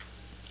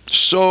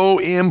 So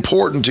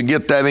important to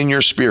get that in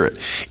your spirit.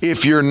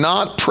 If you're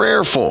not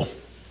prayerful,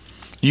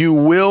 you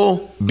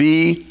will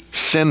be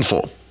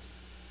sinful.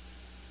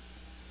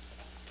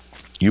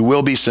 You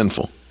will be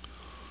sinful.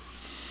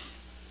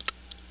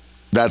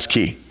 That's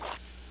key.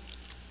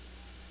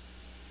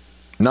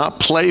 Not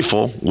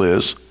playful,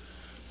 Liz,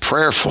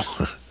 prayerful.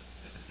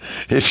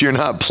 If you're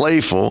not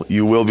playful,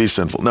 you will be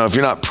sinful. No, if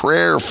you're not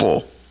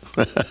prayerful,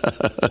 if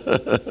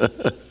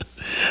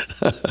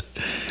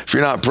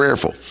you're not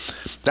prayerful,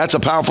 that's a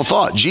powerful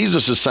thought.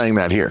 Jesus is saying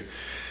that here.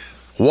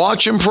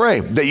 Watch and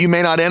pray that you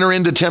may not enter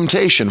into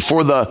temptation,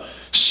 for the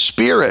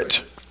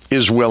spirit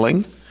is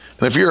willing.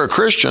 And if you're a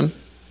Christian,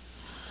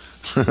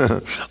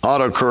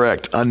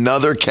 autocorrect,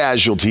 another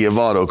casualty of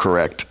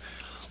autocorrect.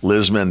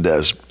 Liz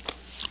Mendez.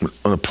 I'm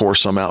going to pour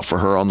some out for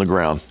her on the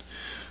ground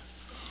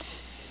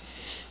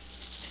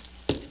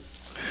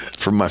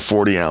from my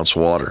 40-ounce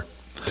water.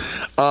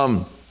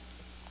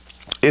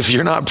 If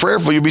you're not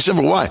prayerful, you'll be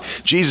sinful. Why?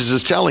 Jesus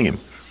is telling him.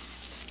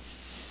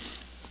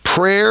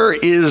 Prayer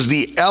is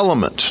the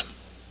element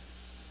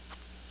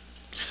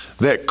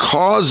that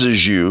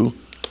causes you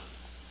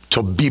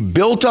to be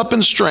built up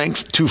in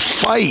strength to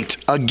fight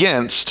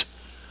against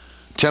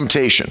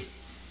temptation.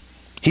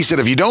 He said,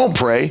 if you don't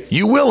pray,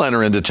 you will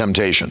enter into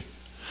temptation.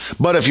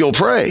 But if you'll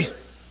pray,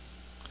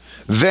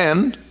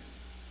 then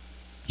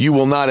you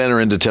will not enter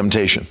into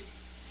temptation.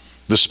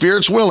 The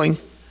spirit's willing,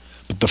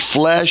 but the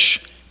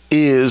flesh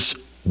is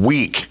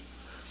weak.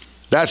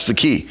 That's the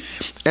key.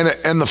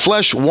 And the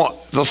flesh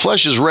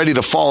is ready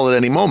to fall at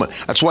any moment.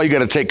 That's why you got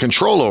to take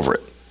control over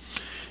it.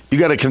 You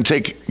got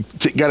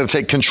to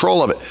take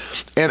control of it.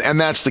 And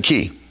that's the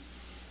key.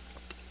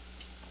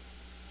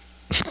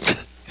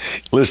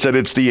 Liz said,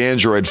 it's the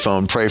Android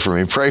phone. Pray for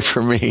me. Pray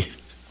for me.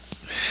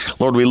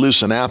 Lord, we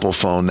loose an Apple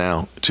phone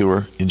now to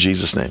her in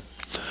Jesus' name.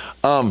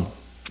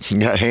 You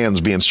got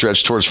hands being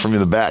stretched towards from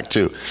the back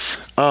too.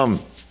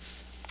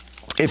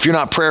 If you're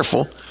not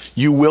prayerful,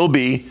 you will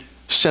be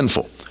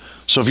sinful.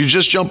 So if you're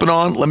just jumping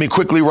on, let me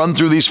quickly run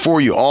through these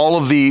for you. All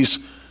of these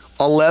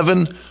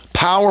 11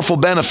 powerful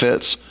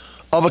benefits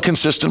of a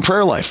consistent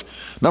prayer life.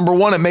 Number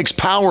 1, it makes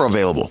power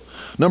available.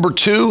 Number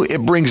 2,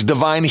 it brings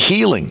divine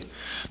healing.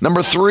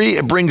 Number 3,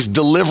 it brings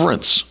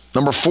deliverance.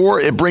 Number 4,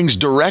 it brings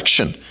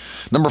direction.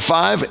 Number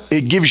 5,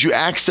 it gives you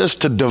access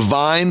to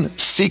divine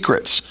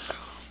secrets.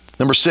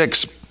 Number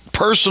 6,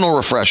 personal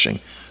refreshing.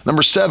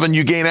 Number 7,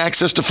 you gain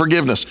access to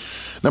forgiveness.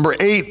 Number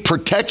 8,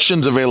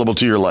 protection's available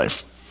to your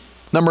life.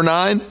 Number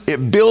 9,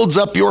 it builds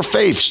up your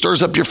faith,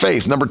 stirs up your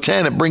faith. Number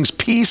 10, it brings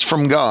peace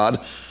from God.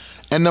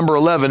 And number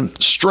 11,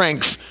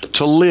 strength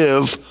to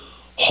live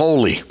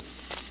holy.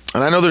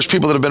 And I know there's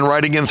people that have been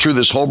writing in through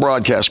this whole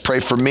broadcast. Pray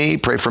for me,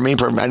 pray for me.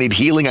 I need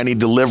healing. I need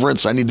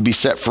deliverance. I need to be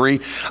set free.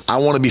 I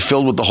want to be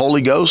filled with the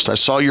Holy Ghost. I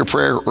saw your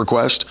prayer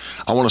request.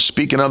 I want to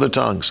speak in other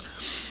tongues.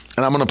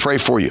 And I'm going to pray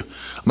for you.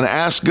 I'm going to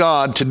ask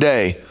God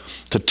today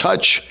to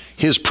touch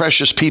his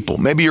precious people.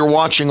 Maybe you're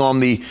watching on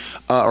the,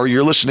 or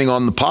you're listening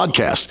on the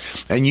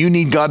podcast, and you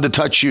need God to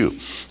touch you.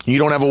 You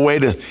don't have a way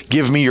to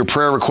give me your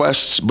prayer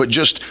requests, but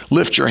just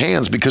lift your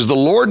hands because the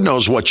Lord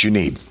knows what you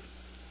need.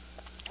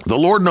 The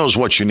Lord knows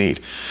what you need.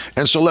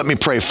 And so let me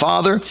pray.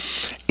 Father,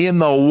 in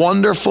the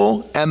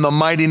wonderful and the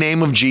mighty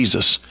name of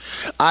Jesus,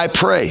 I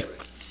pray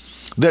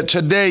that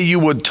today you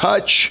would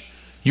touch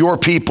your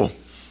people,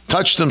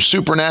 touch them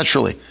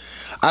supernaturally.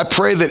 I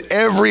pray that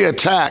every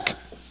attack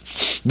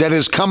that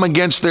has come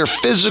against their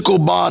physical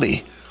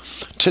body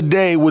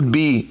today would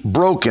be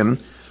broken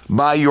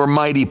by your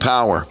mighty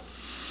power.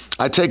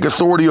 I take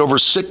authority over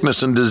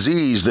sickness and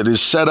disease that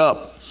is set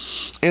up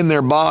in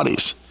their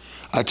bodies.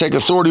 I take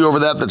authority over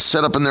that that's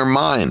set up in their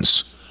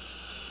minds.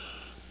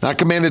 I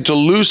command it to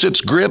loose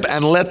its grip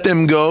and let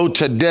them go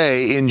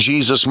today in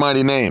Jesus'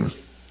 mighty name.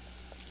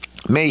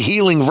 May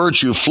healing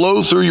virtue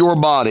flow through your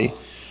body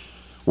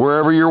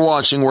wherever you're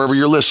watching, wherever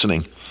you're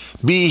listening.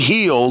 Be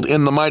healed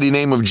in the mighty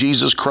name of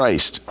Jesus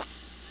Christ.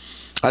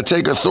 I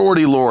take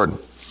authority, Lord,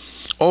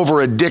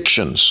 over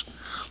addictions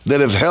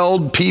that have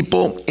held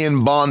people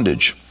in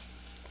bondage.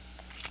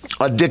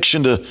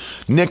 Addiction to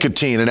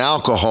nicotine and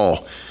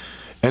alcohol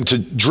and to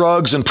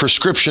drugs and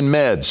prescription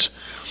meds.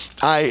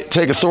 I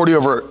take authority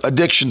over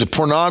addiction to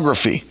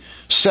pornography,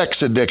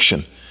 sex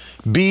addiction.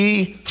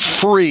 Be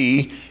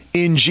free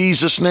in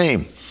Jesus'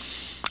 name.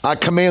 I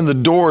command the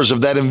doors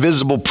of that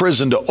invisible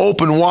prison to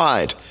open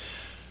wide.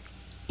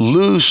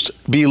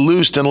 Be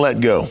loosed and let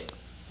go.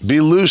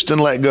 Be loosed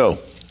and let go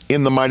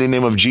in the mighty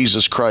name of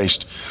Jesus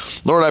Christ.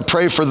 Lord, I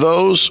pray for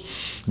those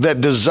that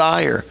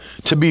desire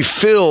to be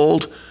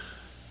filled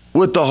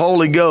with the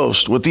Holy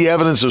Ghost, with the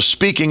evidence of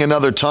speaking in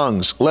other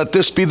tongues. Let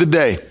this be the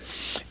day.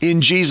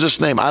 In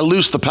Jesus' name, I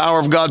loose the power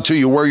of God to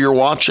you where you're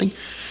watching.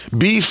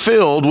 Be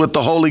filled with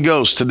the Holy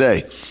Ghost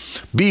today.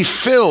 Be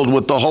filled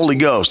with the Holy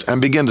Ghost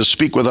and begin to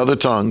speak with other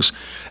tongues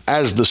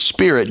as the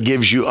Spirit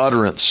gives you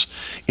utterance.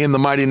 In the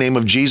mighty name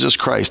of Jesus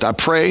Christ, I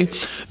pray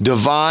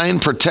divine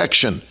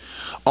protection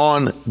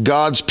on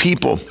God's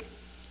people,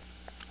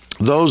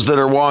 those that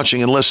are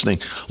watching and listening.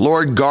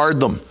 Lord,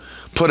 guard them.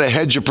 Put a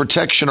hedge of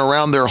protection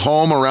around their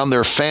home, around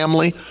their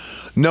family.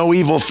 No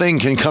evil thing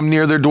can come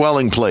near their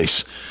dwelling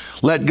place.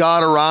 Let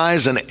God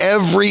arise and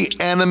every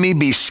enemy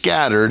be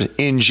scattered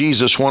in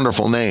Jesus'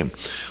 wonderful name.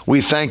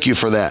 We thank you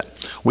for that.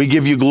 We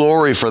give you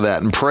glory for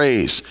that and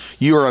praise.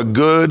 You are a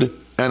good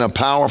and a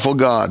powerful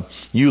God.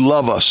 You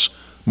love us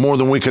more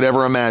than we could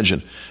ever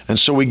imagine. And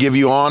so we give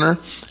you honor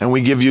and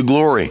we give you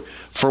glory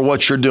for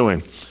what you're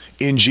doing.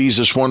 In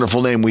Jesus'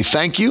 wonderful name, we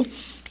thank you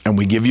and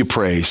we give you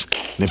praise.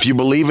 And if you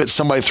believe it,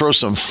 somebody throw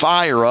some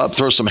fire up,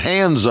 throw some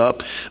hands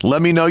up.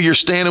 Let me know you're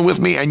standing with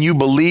me and you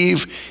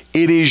believe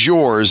it is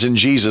yours in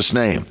Jesus'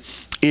 name.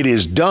 It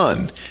is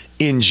done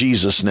in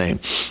Jesus' name.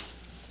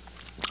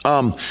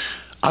 I'm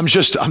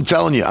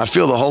telling you, I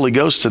feel the Holy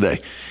Ghost today.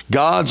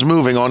 God's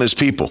moving on his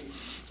people.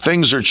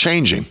 Things are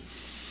changing.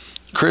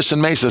 Chris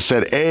and Mesa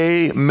said,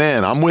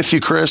 amen. I'm with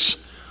you, Chris.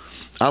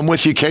 I'm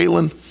with you,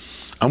 Caitlin.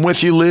 I'm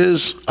with you,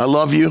 Liz. I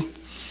love you.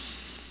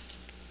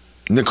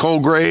 Nicole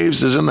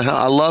Graves is in the house.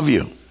 I love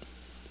you.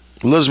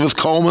 Elizabeth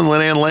Coleman,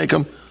 Lynn Ann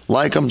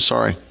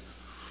Lakem,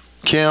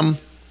 Kim.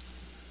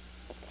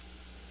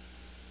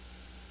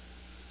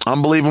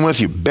 I'm believing with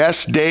you.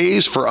 Best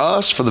days for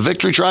us, for the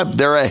Victory Tribe,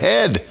 they're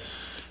ahead,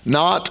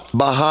 not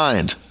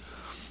behind.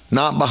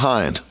 Not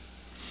behind.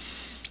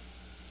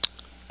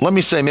 Let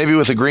me say, maybe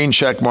with a green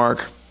check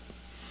mark,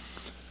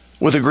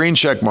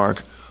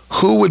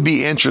 who would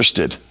be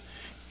interested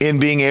in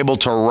being able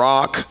to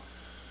rock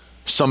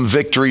some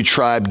Victory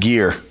Tribe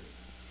gear?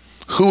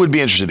 Who would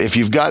be interested? If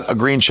you've got a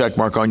green check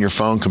mark on your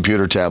phone,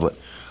 computer, tablet,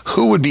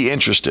 who would be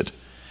interested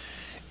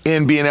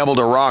in being able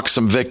to rock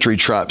some Victory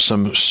Tribe,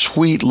 some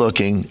sweet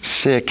looking,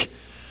 sick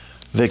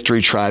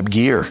Victory Tribe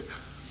gear?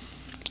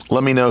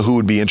 Let me know who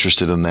would be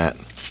interested in that.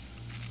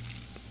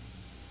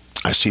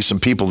 I see some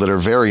people that are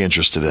very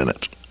interested in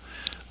it.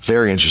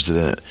 Very interested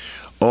in it.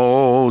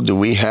 Oh, do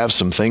we have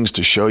some things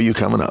to show you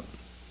coming up?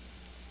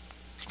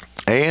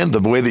 And the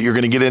way that you're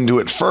going to get into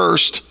it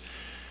first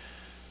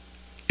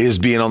is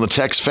being on the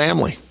text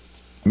family.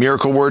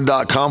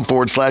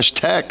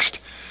 miracleword.com/text.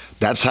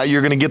 That's how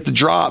you're going to get the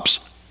drops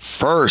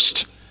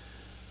first.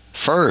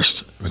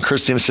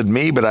 Christina said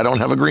me, but I don't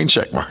have a green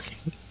check mark.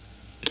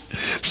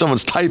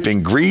 Someone's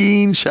typing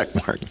green check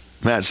mark.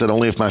 Matt said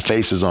only if my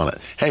face is on it.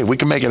 Hey, we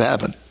can make it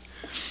happen.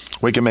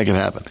 We can make it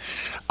happen.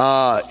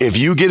 If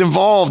you get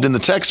involved in the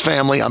text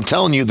family, I'm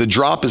telling you, the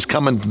drop is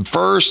coming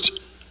first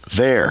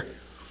there.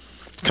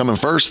 Coming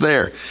first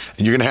there.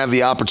 And you're going to have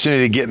the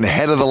opportunity to get in the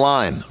head of the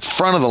line,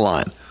 front of the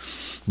line.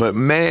 But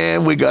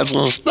man, we got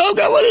some stuff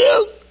coming with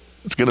you.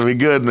 It's going to be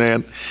good,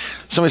 man.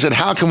 Somebody said,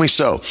 how can we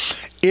sow?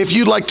 If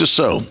you'd like to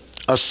sow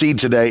a seed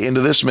today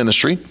into this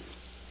ministry,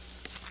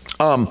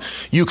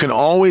 you can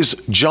always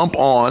jump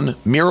on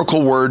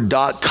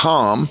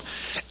miracleword.com,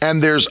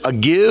 and there's a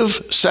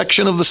give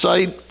section of the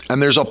site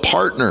and there's a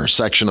partner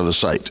section of the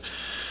site.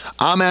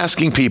 I'm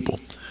asking people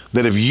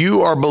that if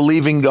you are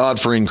believing God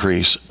for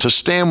increase, to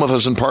stand with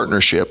us in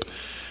partnership.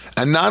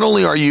 And not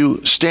only are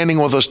you standing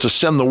with us to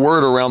send the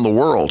word around the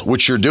world,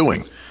 which you're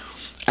doing,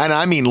 and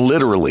I mean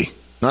literally,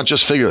 not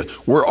just figuratively.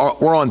 We're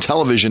on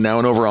television now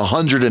in over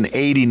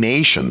 180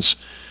 nations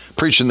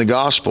preaching the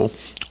gospel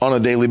on a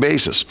daily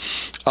basis.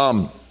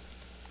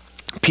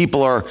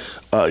 People are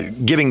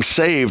getting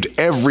saved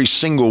every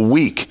single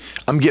week.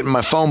 I'm getting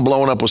my phone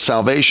blowing up with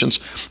salvations,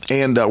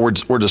 and we're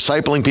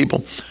discipling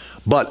people.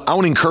 But I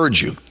want to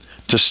encourage you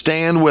to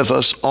stand with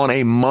us on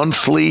a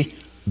monthly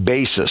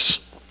basis.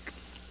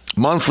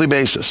 Monthly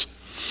basis.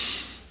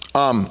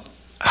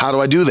 How do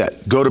I do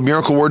that? Go to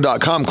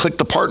miracleword.com, click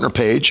the partner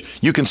page.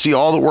 You can see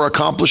all that we're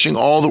accomplishing,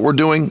 all that we're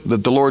doing,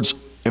 that the Lord's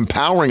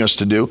empowering us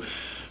to do.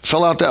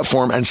 Fill out that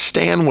form and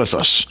stand with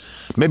us.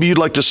 Maybe you'd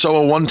like to sow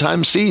a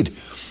one-time seed.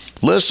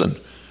 Listen,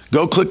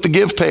 go click the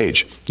give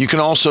page. You can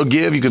also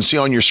give. You can see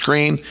on your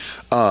screen,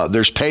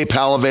 there's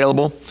PayPal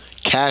available.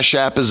 Cash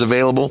App is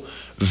available.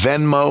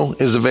 Venmo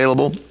is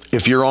available.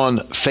 If you're on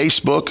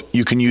Facebook,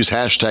 you can use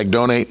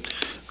 #donate.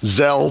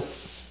 Zelle,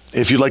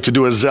 if you'd like to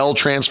do a Zelle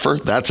transfer,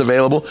 that's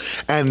available.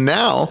 And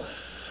now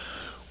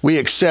we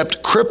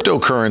accept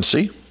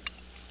cryptocurrency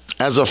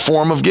as a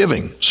form of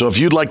giving. So if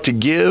you'd like to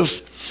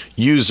give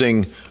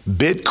using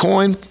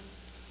Bitcoin,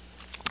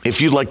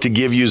 if you'd like to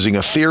give using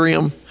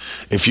Ethereum,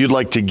 if you'd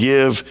like to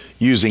give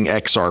using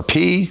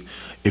XRP,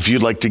 if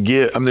you'd like to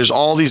give, there's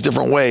all these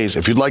different ways.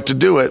 If you'd like to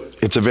do it,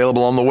 it's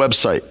available on the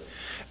website.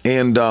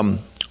 And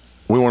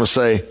we want to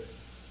say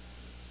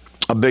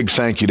a big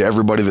thank you to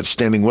everybody that's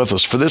standing with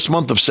us. For this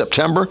month of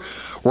September,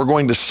 we're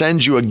going to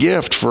send you a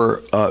gift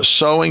for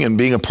sowing and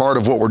being a part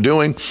of what we're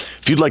doing.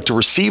 If you'd like to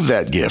receive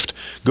that gift,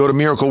 go to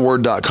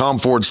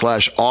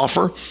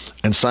miracleword.com/offer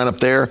and sign up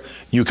there.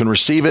 You can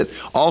receive it.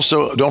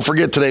 Also, don't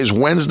forget today's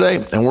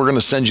Wednesday, and we're going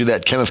to send you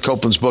that Kenneth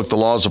Copeland's book, The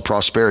Laws of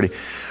Prosperity.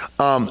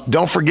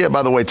 Don't forget,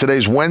 by the way,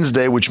 today's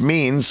Wednesday, which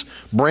means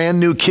brand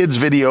new kids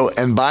video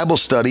and Bible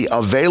study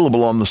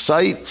available on the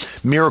site,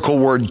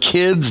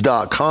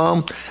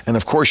 miraclewordkids.com. And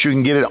of course, you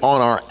can get it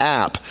on our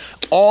app.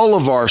 All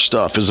of our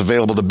stuff is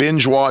available to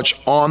binge watch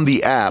on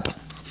the app.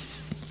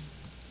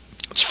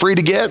 It's free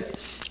to get.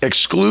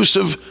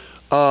 Exclusive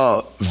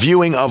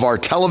viewing of our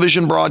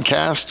television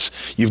broadcasts.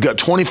 You've got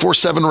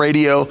 24/7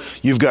 radio.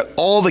 You've got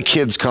all the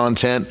kids'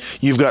 content.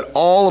 You've got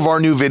all of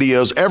our new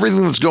videos.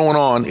 Everything that's going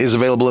on is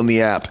available in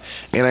the app.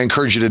 And I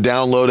encourage you to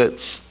download it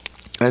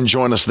and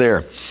join us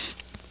there.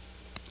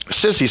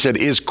 Sissy said,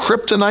 is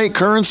kryptonite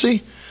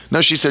currency?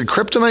 No, she said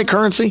kryptonite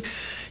currency?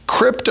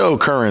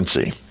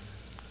 Cryptocurrency.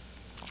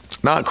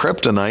 Not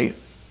kryptonite.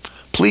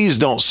 Please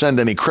don't send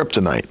any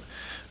kryptonite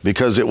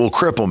because it will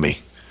cripple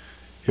me.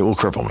 It will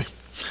cripple me.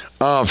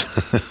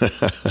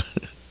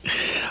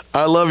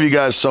 I love you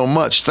guys so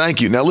much.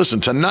 Thank you. Now listen,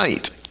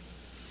 tonight,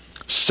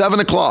 7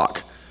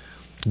 o'clock.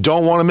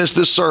 Don't want to miss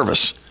this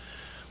service.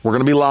 We're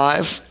going to be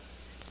live.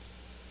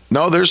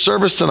 No, there's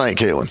service tonight,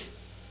 Caitlin.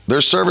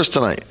 There's service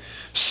tonight.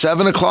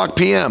 7 o'clock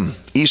p.m.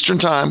 Eastern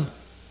time.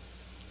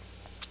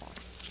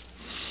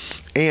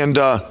 And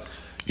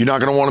you're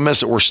not going to want to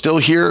miss it. We're still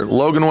here,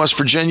 Logan, West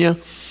Virginia.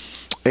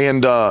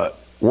 And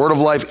Word of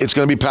Life, it's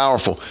going to be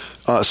powerful.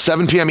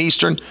 7 p.m.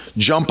 Eastern,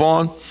 jump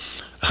on.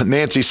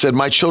 Nancy said,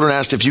 my children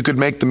asked if you could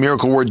make the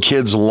Miracle Word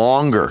Kids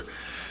longer.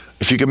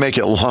 If you could make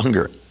it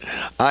longer.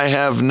 I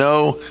have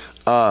no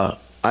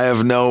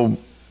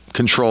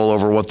control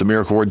over what the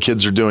Miracle Word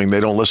Kids are doing. They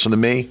don't listen to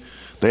me.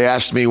 They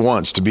asked me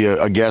once to be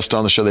a guest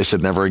on the show. They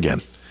said, never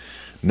again.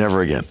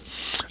 Never again.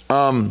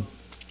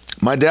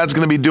 My dad's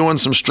going to be doing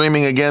some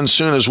streaming again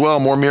soon as well.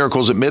 More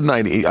Miracles at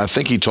Midnight. I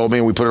think he told me,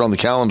 and we put it on the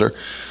calendar.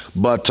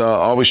 But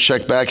always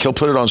check back. He'll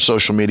put it on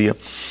social media.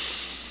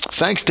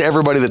 Thanks to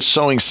everybody that's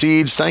sowing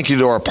seeds. Thank you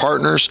to our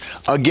partners.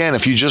 Again,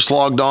 if you just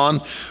logged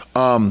on,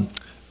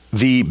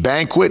 the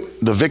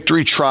banquet, the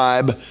Victory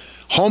Tribe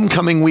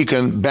Homecoming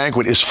Weekend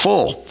banquet is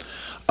full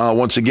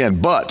once again.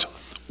 But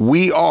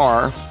we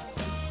are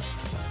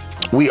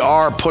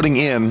putting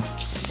in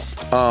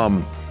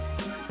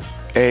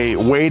a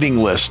waiting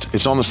list.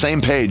 It's on the same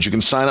page. You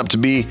can sign up to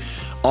be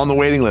on the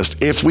waiting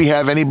list. If we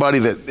have anybody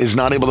that is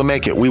not able to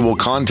make it, we will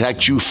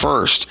contact you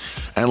first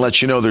and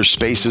let you know there's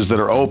spaces that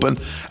are open.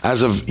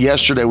 As of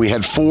yesterday, we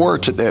had 4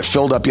 that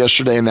filled up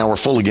yesterday, and now we're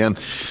full again.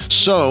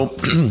 So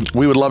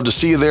we would love to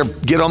see you there.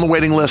 Get on the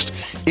waiting list.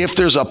 If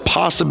there's a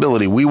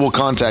possibility, we will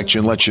contact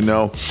you and let you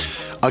know.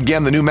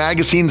 Again, the new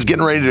magazine's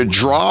getting ready to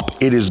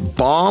drop. It is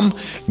bomb.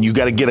 You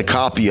got to get a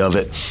copy of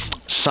it.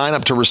 Sign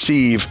up to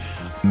receive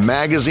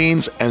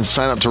magazines and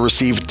sign up to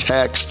receive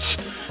texts,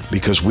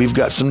 because we've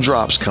got some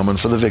drops coming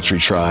for the Victory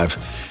Tribe.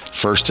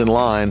 First in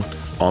line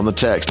on the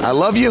text. I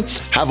love you.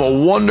 Have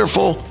a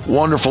wonderful,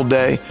 wonderful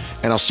day.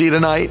 And I'll see you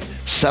tonight,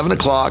 7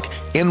 o'clock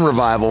in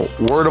Revival,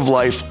 Word of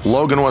Life,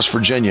 Logan, West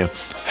Virginia.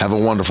 Have a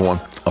wonderful one.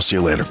 I'll see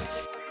you later.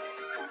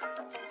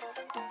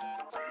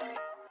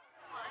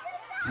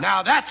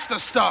 Now that's the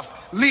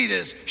stuff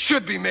leaders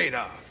should be made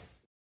of.